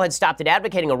 where Hegel had stopped at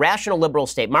advocating a rational liberal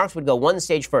state, Marx would go one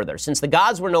stage further. Since the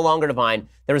gods were no longer divine,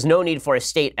 there was no need for a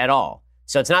state at all.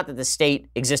 So it's not that the state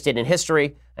existed in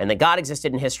history and that God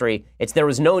existed in history. It's there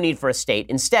was no need for a state.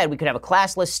 Instead, we could have a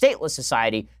classless, stateless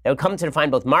society that would come to define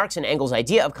both Marx and Engels'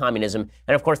 idea of communism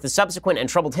and, of course, the subsequent and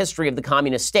troubled history of the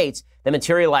communist states that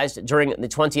materialized during the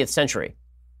 20th century.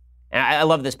 And I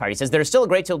love this part. He says, there is still a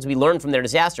great deal to be learned from their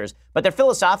disasters, but their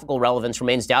philosophical relevance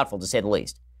remains doubtful, to say the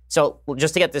least. So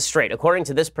just to get this straight, according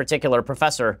to this particular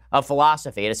professor of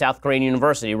philosophy at a South Korean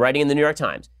university writing in the New York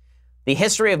Times, the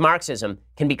history of Marxism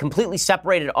can be completely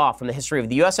separated off from the history of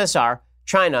the USSR,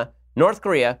 China, North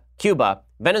Korea, Cuba,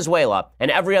 Venezuela,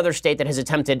 and every other state that has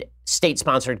attempted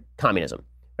state-sponsored communism.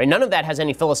 Right? None of that has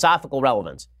any philosophical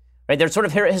relevance. Right? They're sort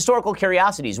of historical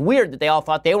curiosities. Weird that they all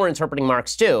thought they were interpreting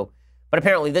Marx too, but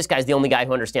apparently this guy's the only guy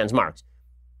who understands Marx.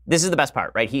 This is the best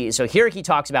part, right? So here he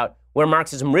talks about where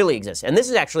Marxism really exists, and this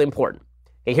is actually important.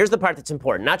 Okay, here's the part that's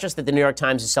important, not just that the New York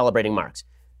Times is celebrating Marx.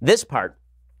 This part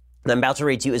that I'm about to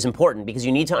read to you is important because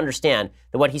you need to understand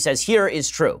that what he says here is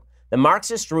true. The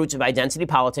Marxist roots of identity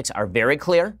politics are very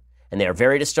clear, and they are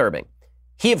very disturbing.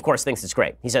 He, of course, thinks it's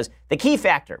great. He says, the key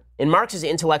factor in Marx's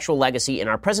intellectual legacy in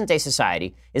our present-day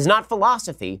society is not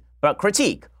philosophy, but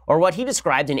critique, or what he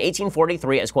described in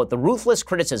 1843 as, quote, the ruthless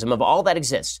criticism of all that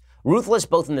exists, ruthless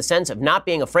both in the sense of not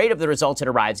being afraid of the results it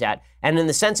arrives at, and in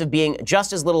the sense of being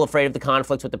just as little afraid of the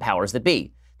conflicts with the powers that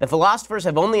be. The philosophers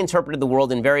have only interpreted the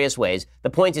world in various ways.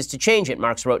 The point is to change it,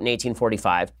 Marx wrote in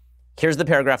 1845. Here's the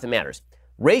paragraph that matters.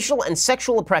 Racial and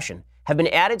sexual oppression have been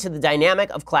added to the dynamic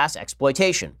of class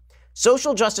exploitation.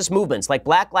 Social justice movements like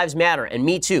Black Lives Matter and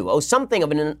Me Too owe something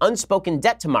of an unspoken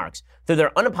debt to Marx through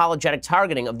their unapologetic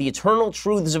targeting of the eternal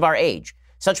truths of our age.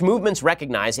 Such movements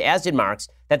recognize, as did Marx,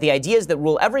 that the ideas that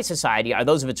rule every society are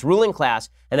those of its ruling class,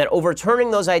 and that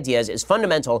overturning those ideas is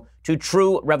fundamental to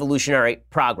true revolutionary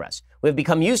progress. We have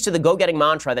become used to the go-getting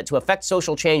mantra that to effect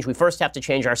social change, we first have to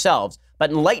change ourselves,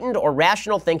 but enlightened or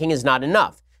rational thinking is not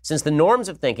enough, since the norms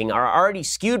of thinking are already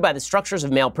skewed by the structures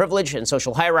of male privilege and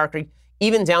social hierarchy,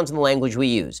 even down to the language we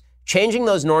use. Changing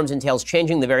those norms entails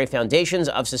changing the very foundations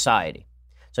of society.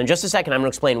 So in just a second, I'm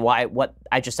going to explain why what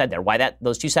I just said there, why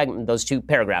those two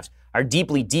paragraphs are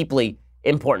deeply, deeply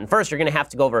important. First, you're going to have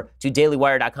to go over to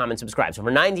dailywire.com and subscribe. So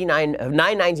for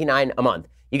 $9.99 a month,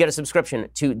 you get a subscription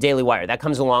to Daily Wire. That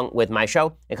comes along with my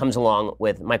show. It comes along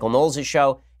with Michael Knowles'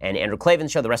 show and Andrew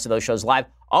Klavan's show, the rest of those shows live.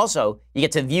 Also, you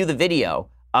get to view the video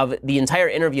of the entire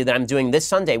interview that I'm doing this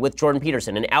Sunday with Jordan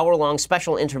Peterson, an hour-long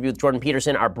special interview with Jordan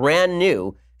Peterson. Our brand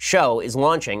new show is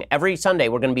launching. Every Sunday,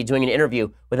 we're going to be doing an interview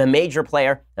with a major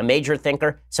player, a major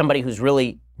thinker, somebody who's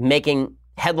really making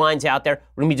headlines out there.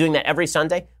 We're going to be doing that every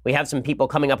Sunday. We have some people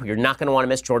coming up who you're not going to want to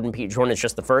miss. Jordan is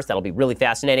just the first. That'll be really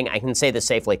fascinating. I can say this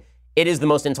safely. It is the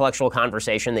most intellectual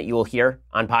conversation that you will hear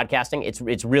on podcasting.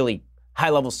 It's really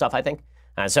high-level stuff, I think.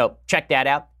 So check that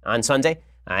out on Sunday.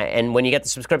 And when you get the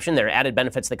subscription, there are added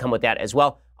benefits that come with that as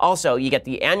well. Also, you get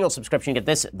the annual subscription. You get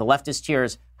this, the Leftist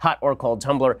Tears hot or cold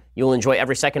tumbler. You'll enjoy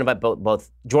every second of it.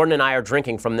 Both Jordan and I are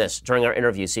drinking from this during our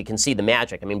interview, so you can see the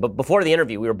magic. I mean, but before the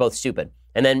interview, we were both stupid.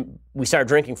 And then we started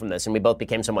drinking from this, and we both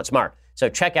became somewhat smart. So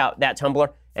check out that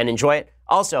tumbler and enjoy it.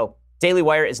 Also, Daily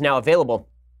Wire is now available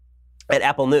at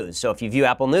Apple News. So if you view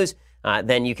Apple News,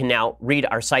 then you can now read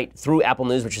our site through Apple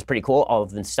News, which is pretty cool, all of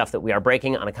the stuff that we are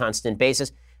breaking on a constant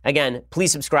basis. Again,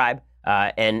 please subscribe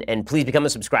and please become a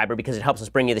subscriber because it helps us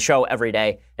bring you the show every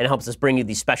day and it helps us bring you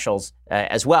these specials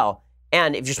as well.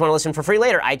 And if you just want to listen for free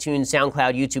later, iTunes,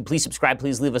 SoundCloud, YouTube, please subscribe.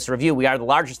 Please leave us a review. We are the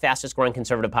largest, fastest growing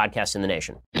conservative podcast in the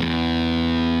nation.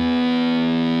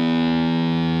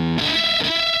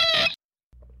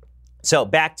 So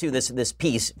back to this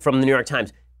piece from the New York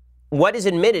Times. What is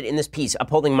admitted in this piece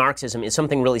upholding Marxism is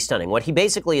something really stunning. What he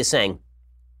basically is saying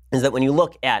is that when you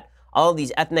look at all of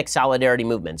these ethnic solidarity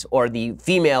movements or the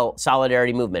female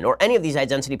solidarity movement or any of these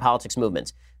identity politics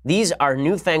movements, these are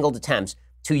newfangled attempts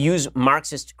to use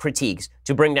Marxist critiques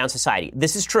to bring down society.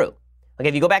 This is true. Okay,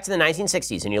 if you go back to the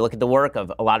 1960s and you look at the work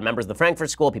of a lot of members of the Frankfurt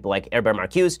School, people like Herbert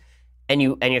Marcuse, and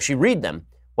you actually read them,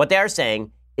 what they are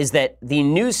saying is that the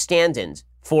new stand-ins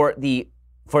for the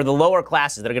lower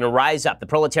classes that are going to rise up, the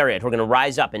proletariat who are going to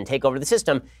rise up and take over the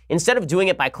system, instead of doing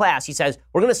it by class, he says,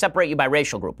 we're going to separate you by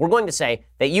racial group. We're going to say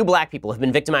that you black people have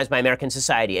been victimized by American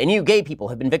society, and you gay people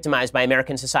have been victimized by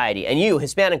American society, and you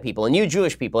Hispanic people, and you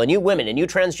Jewish people, and you women, and you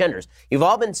transgenders. You've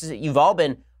all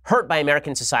been hurt by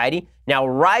American society. Now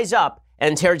rise up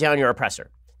and tear down your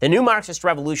oppressor. The new Marxist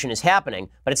revolution is happening,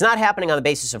 but it's not happening on the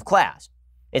basis of class.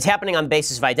 It's happening on the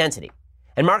basis of identity.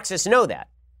 And Marxists know that.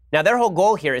 Now, their whole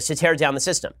goal here is to tear down the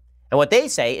system. And what they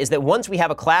say is that once we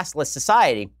have a classless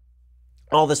society,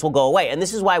 all this will go away. And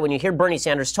this is why when you hear Bernie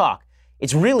Sanders talk,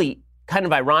 it's really kind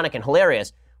of ironic and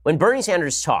hilarious. When Bernie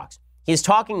Sanders talks, he's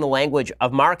talking the language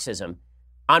of Marxism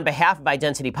on behalf of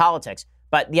identity politics.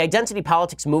 But the identity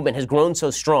politics movement has grown so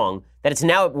strong that it's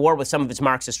now at war with some of its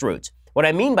Marxist roots. What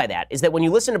I mean by that is that when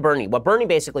you listen to Bernie, what Bernie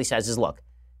basically says is, look,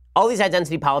 all these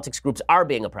identity politics groups are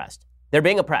being oppressed. They're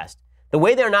being oppressed. The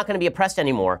way they're not going to be oppressed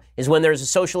anymore is when there's a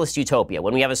socialist utopia.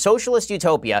 When we have a socialist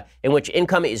utopia in which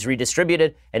income is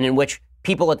redistributed and in which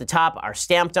people at the top are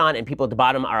stamped on and people at the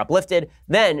bottom are uplifted,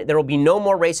 then there will be no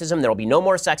more racism, there will be no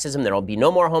more sexism, there will be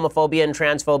no more homophobia and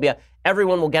transphobia.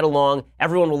 Everyone will get along,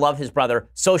 everyone will love his brother.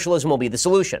 Socialism will be the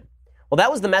solution. Well,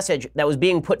 that was the message that was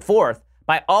being put forth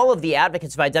by all of the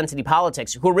advocates of identity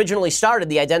politics who originally started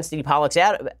the identity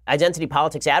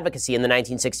politics advocacy in the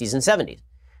 1960s and 70s.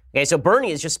 Okay, so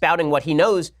Bernie is just spouting what he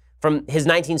knows from his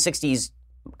 1960s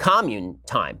commune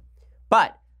time.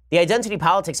 But the identity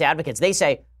politics advocates, they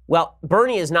say, well,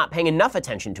 Bernie is not paying enough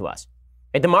attention to us.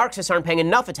 Right? The Marxists aren't paying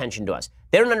enough attention to us.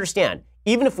 They don't understand.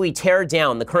 Even if we tear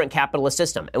down the current capitalist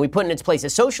system and we put in its place a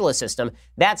socialist system,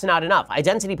 that's not enough.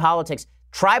 Identity politics,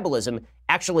 tribalism,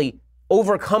 actually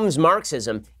overcomes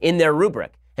Marxism in their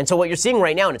rubric. And so what you're seeing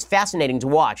right now, and it's fascinating to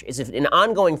watch, is an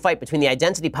ongoing fight between the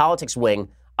identity politics wing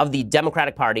of the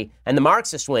Democratic Party and the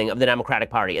Marxist wing of the Democratic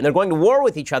Party. And they're going to war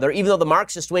with each other, even though the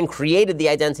Marxist wing created the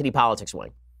identity politics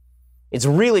wing. It's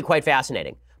really quite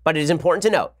fascinating. But it is important to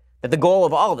note that the goal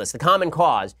of all of this, the common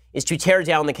cause, is to tear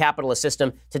down the capitalist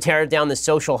system, to tear down the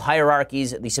social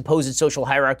hierarchies, the supposed social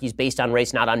hierarchies based on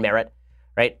race, not on merit.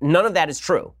 Right? None of that is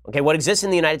true. Okay, what exists in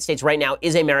the United States right now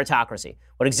is a meritocracy.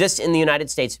 What exists in the United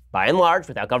States, by and large,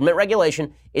 without government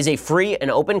regulation, is a free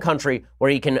and open country where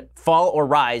you can fall or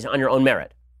rise on your own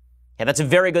merit. Okay, that's a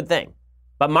very good thing.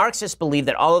 But Marxists believe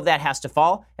that all of that has to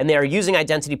fall, and they are using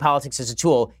identity politics as a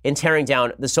tool in tearing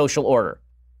down the social order.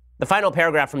 The final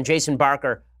paragraph from Jason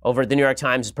Barker over at the New York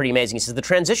Times is pretty amazing. He says, the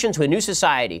transition to a new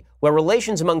society where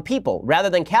relations among people, rather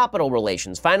than capital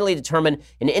relations, finally determine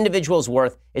an individual's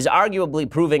worth is arguably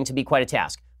proving to be quite a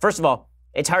task. First of all,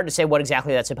 it's hard to say what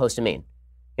exactly that's supposed to mean.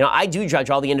 You know, I do judge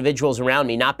all the individuals around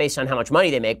me not based on how much money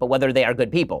they make, but whether they are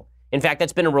good people. In fact,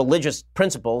 that's been a religious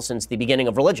principle since the beginning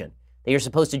of religion, that you're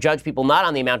supposed to judge people not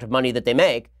on the amount of money that they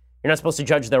make. You're not supposed to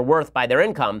judge their worth by their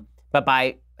income, but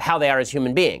by how they are as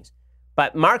human beings.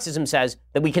 But Marxism says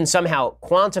that we can somehow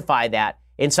quantify that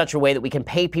in such a way that we can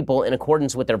pay people in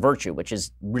accordance with their virtue, which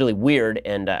is really weird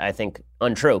and I think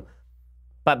untrue.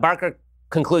 But Barker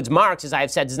concludes Marx, as I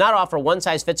have said, does not offer a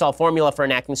one-size-fits-all formula for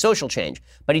enacting social change,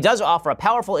 but he does offer a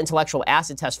powerful intellectual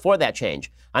acid test for that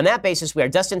change. On that basis, we are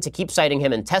destined to keep citing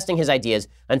him and testing his ideas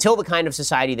until the kind of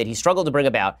society that he struggled to bring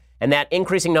about and that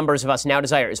increasing numbers of us now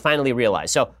desire is finally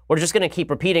realized. So we're just going to keep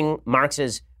repeating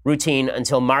Marx's routine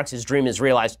until Marx's dream is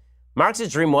realized.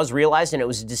 Marx's dream was realized, and it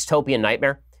was a dystopian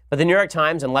nightmare. But the New York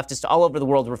Times and leftists all over the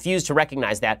world refuse to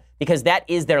recognize that because that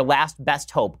is their last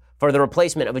best hope for the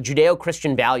replacement of a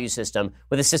Judeo-Christian value system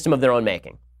with a system of their own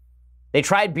making. They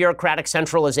tried bureaucratic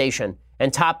centralization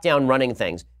and top-down running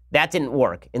things. That didn't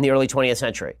work in the early 20th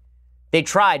century. They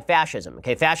tried fascism.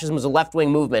 Okay, fascism was a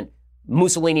left-wing movement.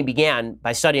 Mussolini began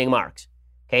by studying Marx.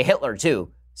 Okay, Hitler,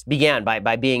 too, began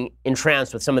by being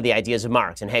entranced with some of the ideas of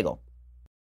Marx and Hegel.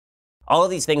 All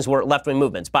of these things were left-wing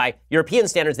movements. By European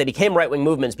standards, they became right-wing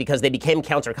movements because they became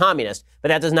counter-communist, but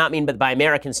that does not mean that by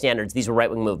American standards, these were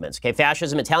right-wing movements. Okay,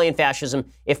 fascism, Italian fascism,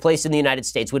 if placed in the United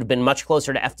States, would have been much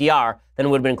closer to FDR than it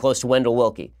would have been close to Wendell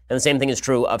Willkie. And the same thing is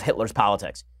true of Hitler's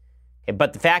politics. Okay,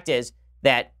 but the fact is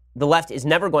that the left is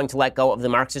never going to let go of the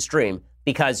Marxist dream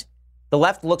because the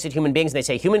left looks at human beings and they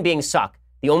say, human beings suck.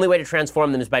 The only way to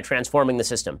transform them is by transforming the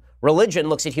system. Religion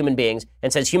looks at human beings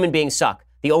and says human beings suck.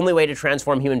 The only way to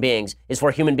transform human beings is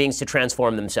for human beings to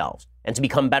transform themselves and to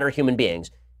become better human beings.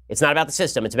 It's not about the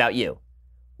system, it's about you.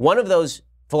 One of those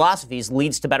philosophies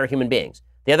leads to better human beings.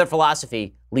 The other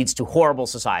philosophy leads to horrible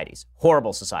societies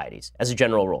as a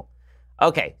general rule.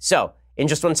 Okay, so in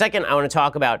just 1 second, I want to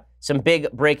talk about some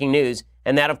big breaking news,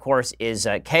 and that, of course, is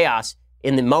chaos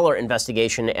in the Mueller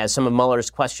investigation as some of Mueller's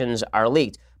questions are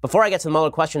leaked. Before I get to the Mueller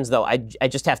questions, though, I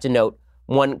just have to note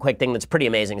one quick thing that's pretty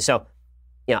amazing. So,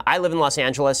 you know, I live in Los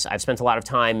Angeles. I've spent a lot of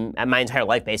time, my entire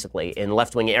life basically, in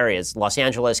left-wing areas, Los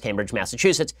Angeles, Cambridge,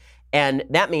 Massachusetts. And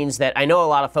that means that I know a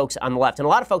lot of folks on the left, and a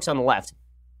lot of folks on the left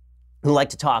who like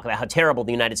to talk about how terrible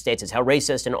the United States is, how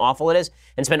racist and awful it is,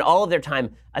 and spend all of their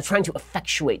time trying to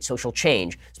effectuate social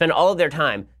change, spend all of their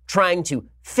time trying to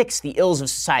fix the ills of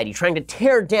society, trying to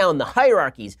tear down the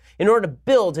hierarchies in order to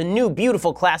build a new,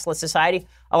 beautiful, classless society.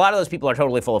 A lot of those people are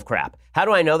totally full of crap. How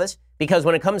do I know this? Because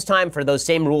when it comes time for those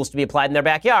same rules to be applied in their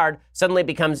backyard, suddenly it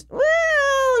becomes,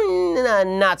 well,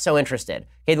 not so interested.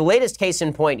 Okay, the latest case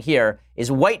in point here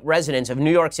is white residents of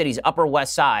New York City's Upper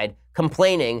West Side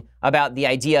complaining about the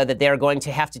idea that they're going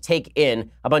to have to take in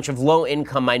a bunch of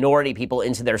low-income minority people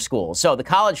into their schools. So the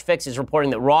College Fix is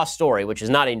reporting that Raw Story, which is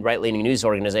not a right-leaning news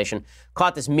organization,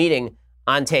 caught this meeting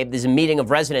on tape. There's a meeting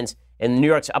of residents in New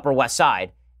York's Upper West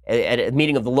Side, at a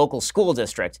meeting of the local school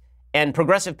district, and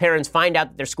progressive parents find out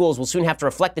that their schools will soon have to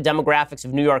reflect the demographics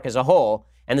of New York as a whole,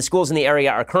 and the schools in the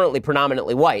area are currently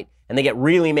predominantly white, and they get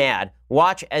really mad,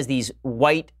 watch as these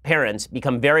white parents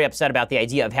become very upset about the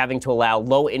idea of having to allow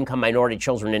low-income minority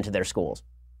children into their schools.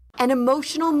 An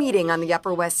emotional meeting on the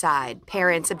Upper West Side,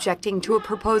 parents objecting to a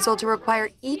proposal to require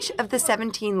each of the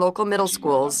 17 local middle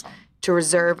schools to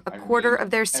reserve a quarter of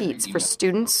their seats for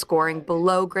students scoring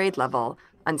below grade level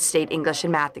on state English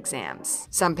and math exams.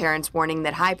 Some parents warning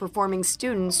that high-performing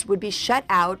students would be shut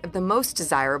out of the most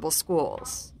desirable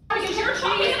schools. Because you're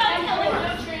talking about telling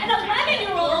an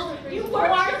 11-year-old you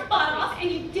worked your butt off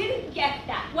and you didn't get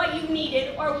that, what you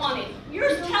needed or wanted.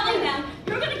 You're telling them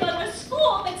you're going to go to a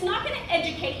school that's not going to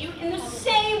educate you in the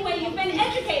same way you've been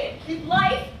educated.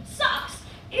 Life sucks.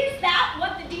 Is that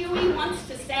what the DOE wants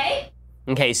to say?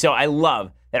 Okay, so I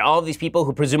love that all of these people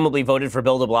who presumably voted for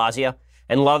Bill de Blasio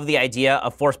and love the idea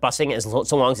of forced busing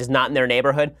so long as it's not in their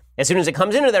neighborhood, as soon as it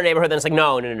comes into their neighborhood, then it's like,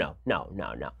 no.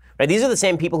 Right? These are the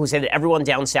same people who say that everyone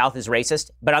down south is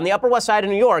racist, but on the Upper West Side of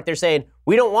New York, they're saying,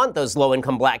 we don't want those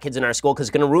low-income black kids in our school because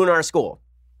it's going to ruin our school.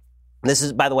 This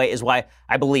is, by the way, is why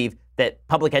I believe that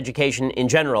public education in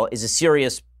general is a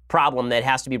serious problem that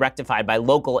has to be rectified by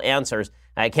local answers.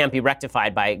 It can't be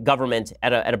rectified by government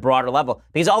at a broader level.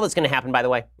 Because all that's going to happen, by the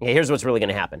way, here's what's really going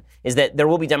to happen, is that there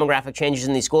will be demographic changes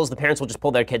in these schools. The parents will just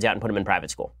pull their kids out and put them in private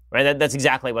school. Right? That's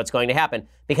exactly what's going to happen,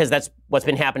 because that's what's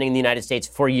been happening in the United States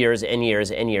for years and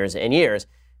years and years and years,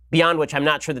 beyond which I'm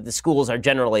not sure that the schools are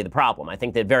generally the problem. I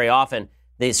think that very often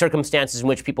the circumstances in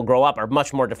which people grow up are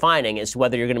much more defining as to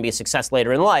whether you're going to be a success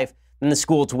later in life than the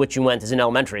school to which you went as an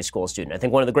elementary school student. I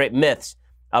think one of the great myths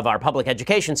of our public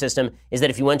education system is that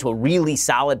if you went to a really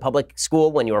solid public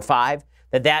school when you were 5,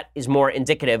 that is more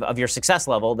indicative of your success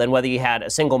level than whether you had a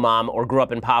single mom or grew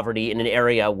up in poverty in an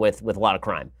area with a lot of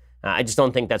crime. I just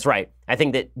don't think that's right. I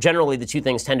think that generally the two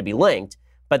things tend to be linked,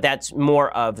 but that's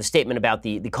more of a statement about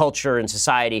the culture and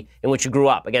society in which you grew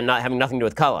up. Again, not having nothing to do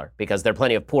with color, because there are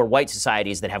plenty of poor white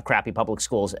societies that have crappy public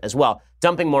schools as well.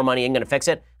 Dumping more money ain't going to fix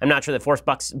it. I'm not sure that forced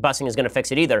busing is going to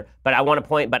fix it either, but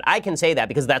I can say that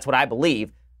because that's what I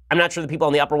believe. I'm not sure the people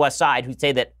on the Upper West Side who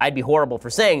say that I'd be horrible for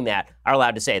saying that are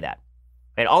allowed to say that.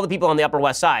 Right? All the people on the Upper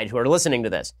West Side who are listening to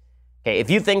this, okay, if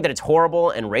you think that it's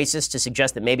horrible and racist to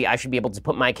suggest that maybe I should be able to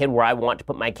put my kid where I want to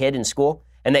put my kid in school,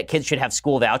 and that kids should have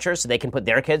school vouchers so they can put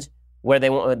their kids where they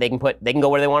want, they can go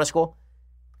where they want to school.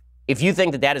 If you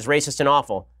think that that is racist and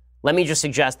awful, let me just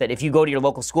suggest that if you go to your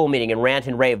local school meeting and rant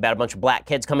and rave about a bunch of black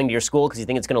kids coming to your school because you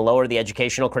think it's going to lower the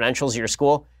educational credentials of your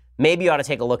school, maybe you ought to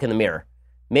take a look in the mirror.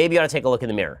 Maybe you ought to take a look in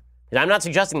the mirror. Because I'm not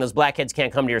suggesting those black kids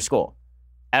can't come to your school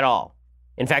at all.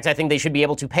 In fact, I think they should be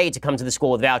able to pay to come to the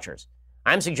school with vouchers.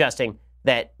 I'm suggesting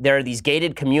that there are these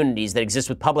gated communities that exist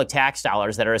with public tax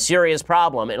dollars that are a serious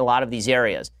problem in a lot of these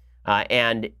areas,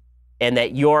 and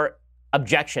that your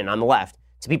objection on the left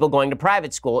to people going to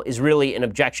private school is really an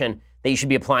objection that you should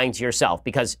be applying to yourself,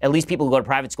 because at least people who go to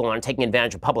private school aren't taking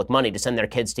advantage of public money to send their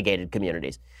kids to gated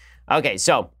communities. Okay,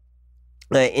 so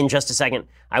in just a second,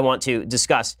 I want to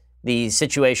discuss the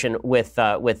situation with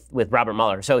Robert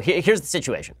Mueller. So here's the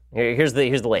situation. Here's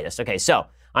the latest. Okay, so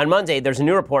on Monday, there's a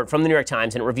new report from the New York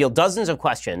Times, and it revealed dozens of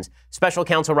questions Special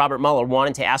Counsel Robert Mueller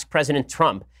wanted to ask President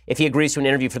Trump if he agrees to an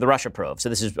interview for the Russia probe. So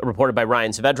this is reported by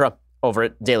Ryan Saavedra over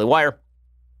at Daily Wire.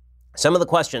 Some of the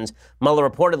questions Mueller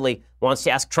reportedly wants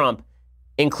to ask Trump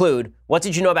include, what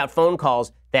did you know about phone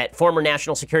calls that former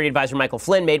National Security Advisor Michael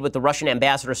Flynn made with the Russian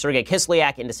ambassador Sergei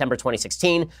Kislyak in December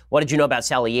 2016? What did you know about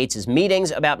Sally Yates'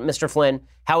 meetings about Mr. Flynn?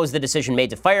 How was the decision made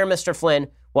to fire Mr. Flynn?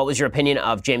 What was your opinion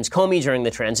of James Comey during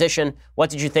the transition? What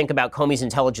did you think about Comey's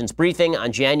intelligence briefing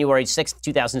on January 6,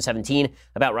 2017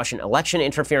 about Russian election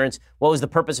interference? What was the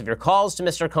purpose of your calls to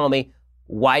Mr. Comey?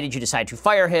 Why did you decide to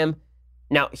fire him?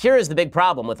 Now, here is the big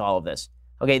problem with all of this.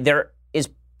 Okay, there is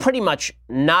pretty much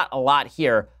not a lot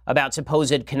here about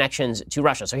supposed connections to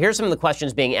Russia. So here's some of the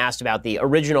questions being asked about the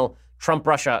original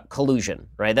Trump-Russia collusion,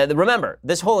 right? Remember,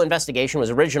 this whole investigation was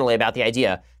originally about the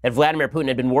idea that Vladimir Putin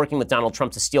had been working with Donald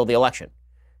Trump to steal the election.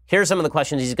 Here are some of the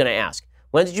questions he's going to ask.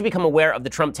 When did you become aware of the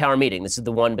Trump Tower meeting? This is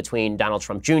the one between Donald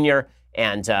Trump Jr.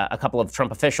 and a couple of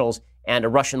Trump officials and a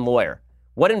Russian lawyer.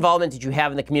 What involvement did you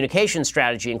have in the communication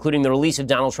strategy, including the release of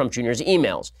Donald Trump Jr.'s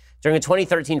emails? During a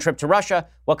 2013 trip to Russia,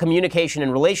 what communication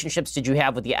and relationships did you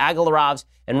have with the Agalarovs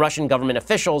and Russian government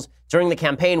officials? During the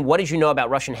campaign, what did you know about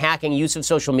Russian hacking, use of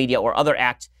social media, or other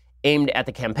acts aimed at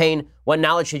the campaign? What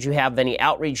knowledge did you have of any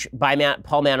outreach by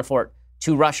Paul Manafort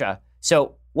to Russia?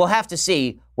 So we'll have to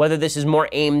see whether this is more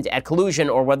aimed at collusion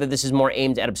or whether this is more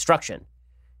aimed at obstruction.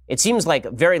 It seems like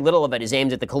very little of it is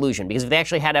aimed at the collusion, because if they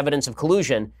actually had evidence of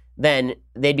collusion, then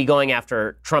they'd be going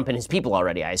after Trump and his people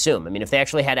already, I assume. I mean, if they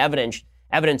actually had evidence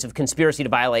evidence of conspiracy to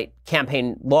violate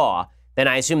campaign law, then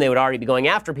I assume they would already be going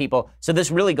after people. So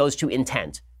this really goes to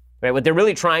intent, right? What they're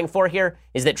really trying for here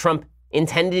is that Trump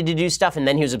intended to do stuff and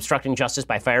then he was obstructing justice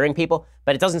by firing people.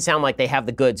 But it doesn't sound like they have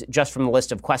the goods just from the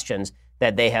list of questions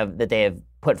that they have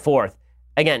put forth.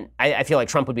 Again, I feel like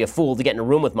Trump would be a fool to get in a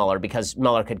room with Mueller because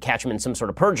Mueller could catch him in some sort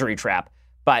of perjury trap.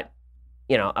 But,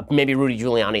 you know, maybe Rudy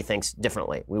Giuliani thinks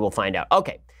differently. We will find out.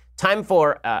 Okay, time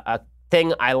for a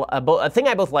thing I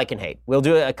both like and hate. We'll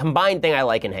do a combined thing I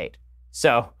like and hate.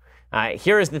 So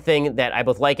here is the thing that I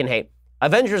both like and hate.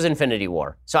 Avengers Infinity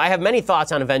War. So I have many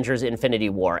thoughts on Avengers Infinity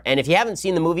War. And if you haven't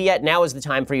seen the movie yet, now is the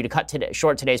time for you to cut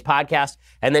short today's podcast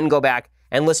and then go back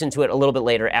and listen to it a little bit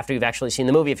later after you've actually seen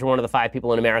the movie. If you're one of the 5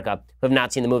 people in America who have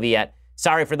not seen the movie yet,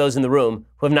 sorry for those in the room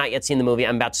who have not yet seen the movie.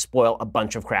 I'm about to spoil a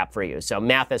bunch of crap for you. So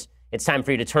Mathis, it's time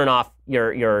for you to turn off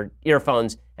your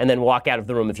earphones and then walk out of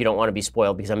the room if you don't want to be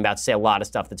spoiled, because I'm about to say a lot of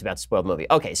stuff that's about to spoil the movie.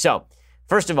 Okay, so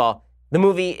first of all, the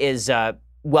movie is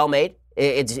well made.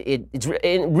 It's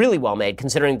really well made,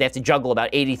 considering they have to juggle about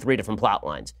 83 different plot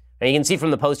lines. And you can see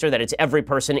from the poster that it's every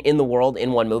person in the world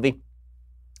in one movie.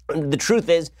 The truth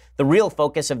is, the real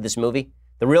focus of this movie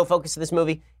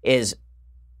is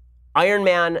Iron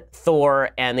Man,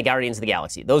 Thor, and the Guardians of the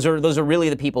Galaxy. Those are really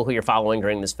the people who you're following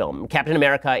during this film. Captain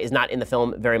America is not in the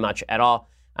film very much at all.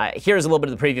 Here's a little bit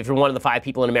of the preview. If you're one of the 5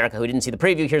 people in America who didn't see the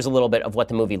preview, here's a little bit of what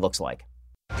the movie looks like.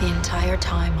 The entire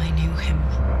time I knew him,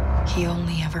 he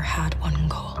only ever had one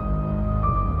goal.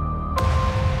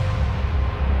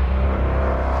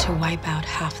 To wipe out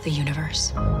half the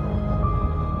universe.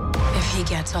 If he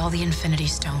gets all the Infinity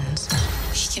Stones,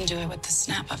 he can do it with the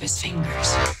snap of his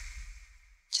fingers.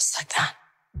 Just like that.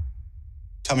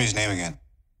 Tell me his name again.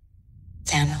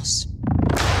 Thanos.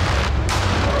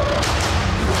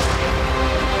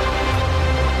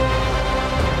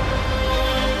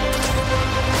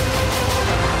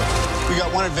 We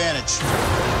got one advantage.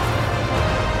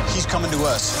 He's coming to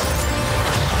us.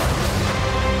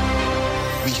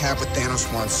 We have what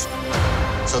Thanos wants,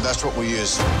 so that's what we'll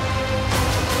use.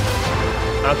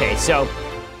 Okay, so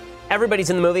everybody's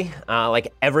in the movie,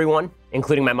 like everyone,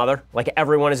 including my mother. Like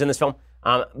everyone is in this film.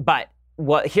 But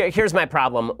here's my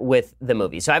problem with the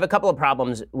movie. So I have a couple of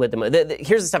problems with the movie.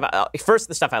 Here's the stuff. First,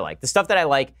 the stuff I like. The stuff that I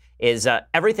like is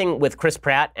everything with Chris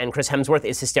Pratt and Chris Hemsworth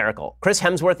is hysterical. Chris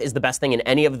Hemsworth is the best thing in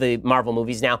any of the Marvel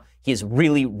movies now. He is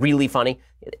really, really funny.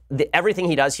 Everything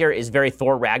he does here is very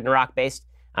Thor Ragnarok based.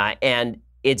 And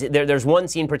there's one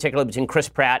scene particularly between Chris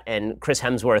Pratt and Chris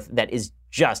Hemsworth that is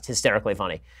just hysterically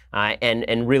funny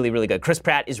and really, really good. Chris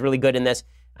Pratt is really good in this.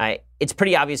 It's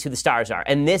pretty obvious who the stars are.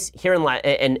 And this here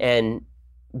and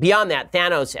beyond that,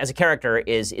 Thanos as a character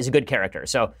is a good character.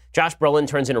 So Josh Brolin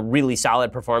turns in a really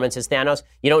solid performance as Thanos.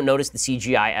 You don't notice the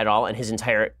CGI at all, and his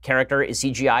entire character is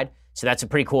CGI'd. So that's a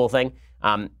pretty cool thing.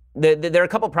 There are a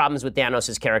couple problems with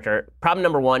Thanos' character. Problem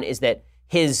number one is that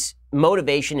his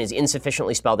motivation is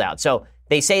insufficiently spelled out. So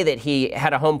they say that he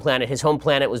had a home planet. His home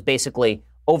planet was basically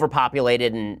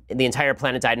overpopulated and the entire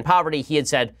planet died in poverty. He had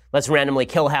said, let's randomly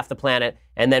kill half the planet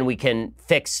and then we can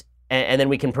fix and then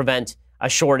we can prevent a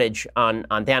shortage on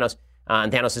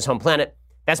Thanos' home planet.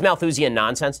 That's Malthusian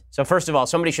nonsense. So first of all,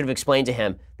 somebody should have explained to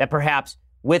him that perhaps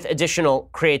with additional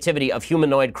creativity of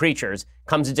humanoid creatures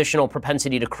comes additional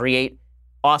propensity to create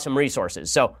awesome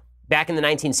resources. So back in the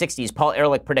 1960s, Paul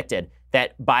Ehrlich predicted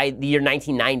that by the year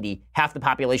 1990, half the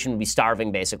population would be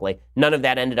starving, basically. None of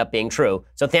that ended up being true.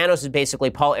 So Thanos is basically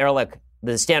Paul Ehrlich,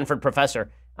 the Stanford professor,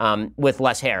 with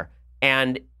less hair.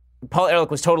 And Paul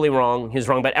Ehrlich was totally wrong. He was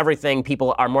wrong about everything.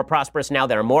 People are more prosperous now.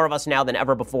 There are more of us now than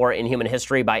ever before in human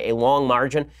history by a long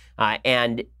margin.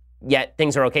 And yet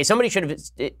things are okay. Somebody should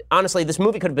have, honestly, this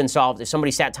movie could have been solved if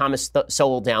somebody sat Thomas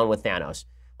Sowell down with Thanos.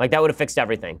 Like, that would have fixed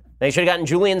everything. They should have gotten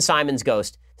Julian Simon's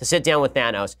ghost to sit down with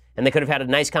Thanos, and they could have had a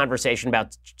nice conversation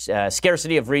about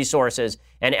scarcity of resources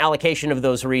and allocation of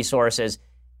those resources.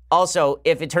 Also,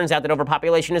 if it turns out that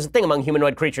overpopulation is a thing among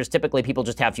humanoid creatures, typically people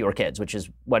just have fewer kids, which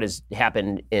is what has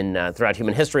happened throughout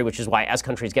human history, which is why as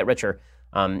countries get richer,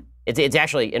 it's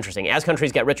actually interesting. As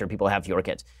countries get richer, people have fewer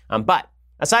kids. But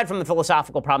aside from the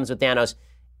philosophical problems with Thanos,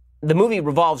 the movie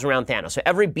revolves around Thanos. So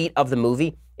every beat of the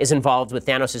movie is involved with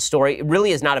Thanos' story. It really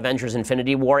is not Avengers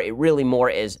Infinity War. It really more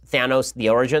is Thanos, the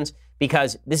origins,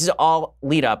 because this is all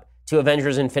lead up to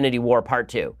Avengers Infinity War Part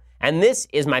 2. And this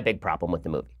is my big problem with the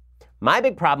movie. My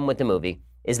big problem with the movie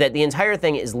is that the entire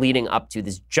thing is leading up to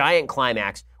this giant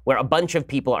climax where a bunch of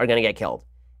people are going to get killed.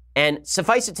 And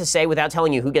suffice it to say, without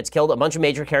telling you who gets killed, a bunch of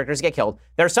major characters get killed.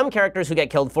 There are some characters who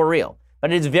get killed for real.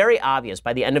 But it is very obvious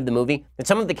by the end of the movie that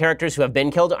some of the characters who have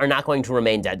been killed are not going to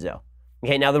remain dead, though.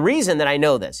 Okay, now the reason that I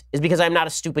know this is because I'm not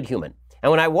a stupid human. And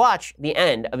when I watch the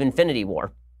end of Infinity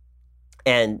War,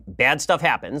 and bad stuff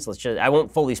happens. I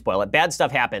won't fully spoil it. Bad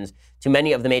stuff happens to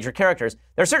many of the major characters.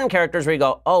 There are certain characters where you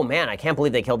go, oh man, I can't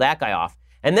believe they killed that guy off.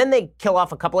 And then they kill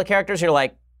off a couple of characters and you're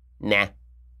like, nah.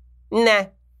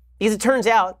 Because it turns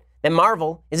out that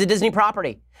Marvel is a Disney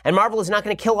property. And Marvel is not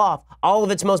going to kill off all of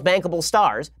its most bankable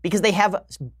stars because they have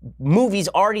movies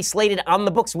already slated on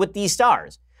the books with these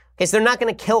stars. Okay, so they're not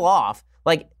going to kill off,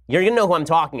 like, you're going to know who I'm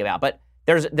talking about. But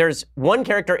there's one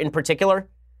character in particular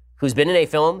who's been in a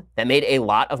film that made a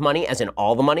lot of money, as in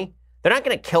all the money. They're not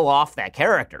going to kill off that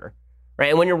character, right?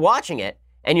 And when you're watching it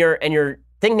and you're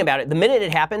thinking about it, the minute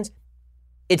it happens,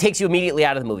 it takes you immediately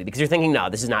out of the movie because you're thinking, no,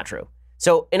 this is not true.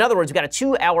 So in other words, we've got a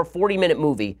 2-hour, 40-minute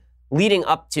movie leading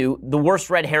up to the worst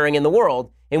red herring in the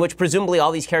world, in which presumably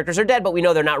all these characters are dead, but we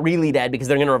know they're not really dead because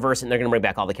they're going to reverse it and they're going to bring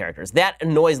back all the characters. That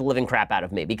annoys the living crap out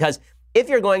of me because if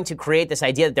you're going to create this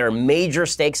idea that there are major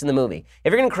stakes in the movie,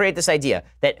 if you're going to create this idea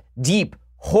that deep,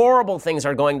 horrible things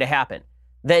are going to happen,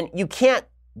 then you can't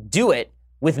do it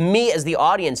with me as the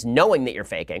audience knowing that you're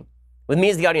faking, with me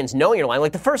as the audience knowing you're lying.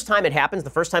 Like the first time it happens, the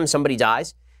first time somebody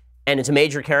dies, and it's a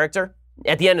major character,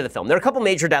 at the end of the film. There are a couple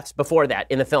major deaths before that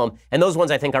in the film, and those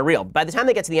ones I think are real. By the time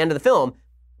they get to the end of the film,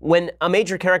 when a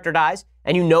major character dies,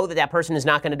 and you know that that person is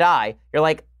not going to die, you're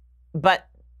like, but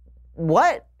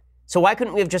what? So why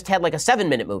couldn't we have just had like a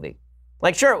 7-minute movie?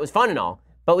 Like, sure, it was fun and all,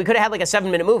 but we could have had like a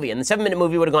 7-minute movie, and the 7-minute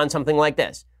movie would have gone something like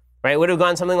this, right? It would have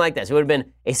gone something like this. It would have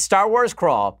been a Star Wars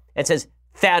crawl that says,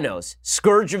 Thanos,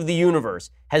 Scourge of the Universe,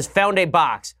 has found a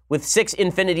box with 6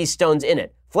 Infinity Stones in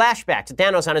it. Flashback to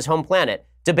Thanos on his home planet,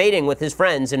 debating with his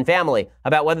friends and family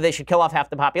about whether they should kill off half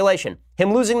the population.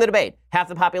 Him losing the debate, half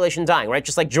the population dying, right?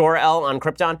 Just like Jor-El on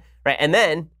Krypton, right? And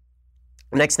then,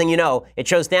 next thing you know, it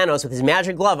shows Thanos with his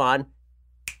magic glove on,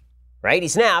 right? He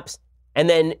snaps, and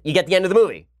then you get the end of the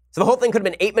movie. So the whole thing could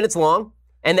have been 8 minutes long,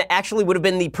 and that actually would have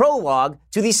been the prologue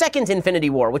to the second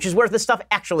Infinity War, which is where this stuff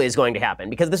actually is going to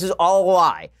happen, because this is all a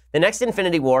lie. The next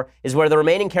Infinity War is where the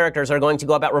remaining characters are going to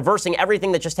go about reversing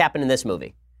everything that just happened in this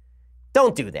movie.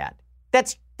 Don't do that.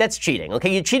 That's cheating,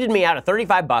 okay? You cheated me out of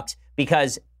 $35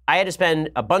 because I had to spend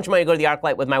a bunch of money to go to the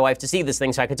ArcLight with my wife to see this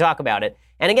thing so I could talk about it.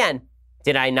 And again,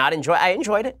 did I not enjoy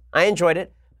it? I enjoyed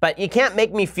it. But you can't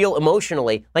make me feel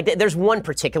emotionally, like there's one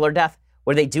particular death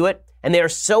where they do it, and they are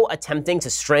so attempting to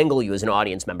strangle you as an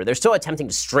audience member. They're so attempting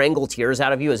to strangle tears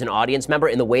out of you as an audience member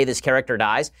in the way this character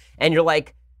dies. And you're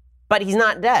like, but he's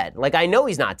not dead. Like, I know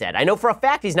he's not dead. I know for a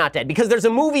fact he's not dead because there's a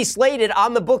movie slated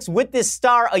on the books with this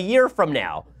star a year from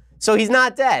now. So he's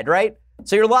not dead, right?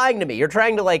 So you're lying to me. You're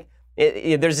trying to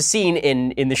there's a scene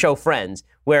in the show Friends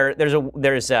where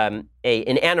there's an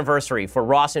anniversary for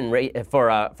Ross and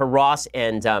Ross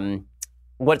and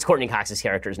what's Courtney Cox's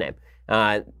character's name?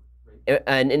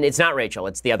 And it's not Rachel.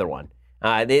 It's the other one.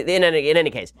 In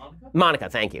any case, Monica.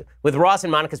 Thank you. With Ross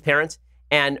and Monica's parents.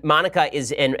 And Monica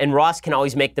and Ross can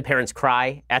always make the parents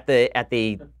cry at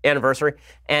the anniversary.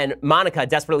 And Monica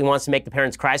desperately wants to make the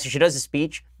parents cry, so she does a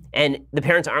speech, and the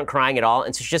parents aren't crying at all.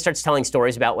 And so she just starts telling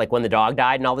stories about like when the dog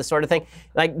died and all this sort of thing.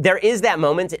 Like there is that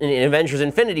moment in Avengers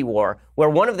Infinity War where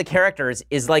one of the characters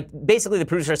is like, basically the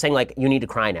producer is saying like, you need to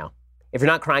cry now. If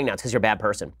you're not crying now, it's because you're a bad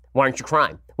person. Why aren't you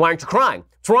crying? Why aren't you crying?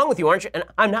 What's wrong with you? Aren't you? And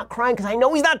I'm not crying because I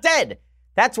know he's not dead.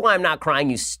 That's why I'm not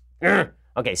crying,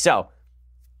 Okay, so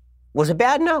was it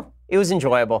bad? No. It was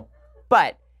enjoyable.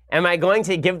 But am I going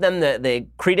to give them the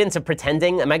credence of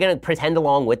pretending? Am I going to pretend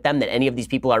along with them that any of these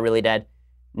people are really dead?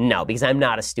 No, because I'm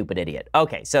not a stupid idiot.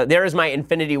 Okay, so there is my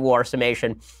Infinity War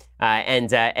summation.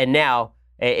 And now,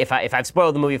 if I've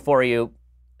spoiled the movie for you,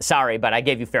 sorry, but I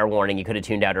gave you fair warning. You could have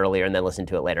tuned out earlier and then listened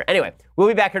to it later. Anyway, we'll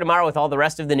be back here tomorrow with all the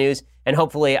rest of the news, and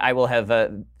hopefully I will have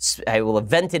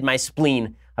vented my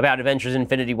spleen about Avengers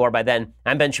Infinity War by then.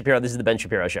 I'm Ben Shapiro. This is The Ben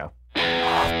Shapiro Show.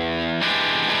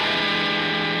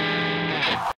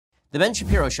 The Ben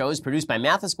Shapiro Show is produced by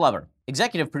Mathis Glover,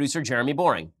 executive producer Jeremy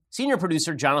Boring, senior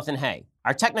producer Jonathan Hay.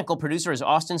 Our technical producer is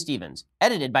Austin Stevens,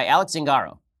 edited by Alex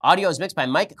Zingaro. Audio is mixed by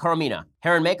Mike Coromina.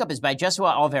 Hair and makeup is by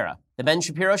Jesua Olvera. The Ben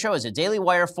Shapiro Show is a Daily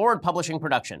Wire Forward Publishing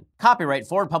production. Copyright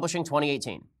Forward Publishing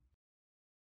 2018.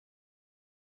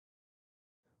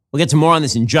 We'll get to more on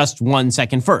this in just 1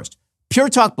 second. First, Pure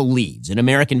Talk believes in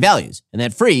American values, and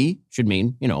that free should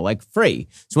mean, like free.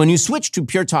 So when you switch to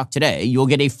Pure Talk today, you'll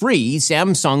get a free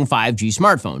Samsung 5G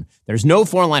smartphone. There's no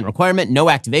 4-line requirement, no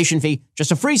activation fee,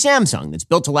 just a free Samsung that's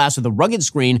built to last with a rugged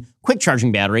screen, quick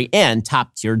charging battery, and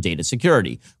top-tier data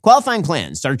security. Qualifying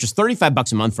plans start at just $35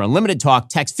 a month for unlimited talk,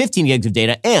 text, 15 gigs of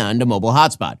data, and a mobile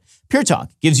hotspot. Pure Talk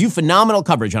gives you phenomenal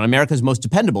coverage on America's most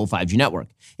dependable 5G network.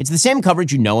 It's the same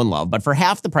coverage you know and love, but for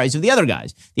half the price of the other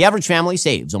guys. The average family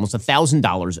saves almost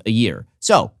 $1,000 a year.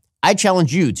 So, I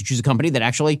challenge you to choose a company that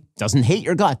actually doesn't hate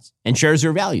your guts and shares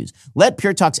your values. Let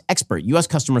Pure Talk's expert U.S.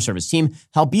 customer service team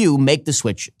help you make the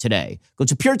switch today. Go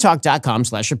to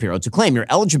puretalk.com/Shapiro to claim your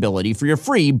eligibility for your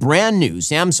free brand new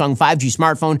Samsung 5G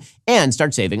smartphone and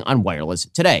start saving on wireless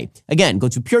today. Again, go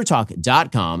to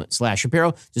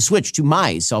puretalk.com/Shapiro to switch to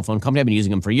my cell phone company. I've been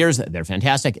using them for years. They're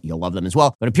fantastic. You'll love them as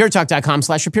well. Go to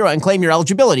puretalk.com/Shapiro and claim your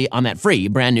eligibility on that free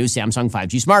brand new Samsung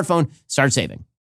 5G smartphone. Start saving.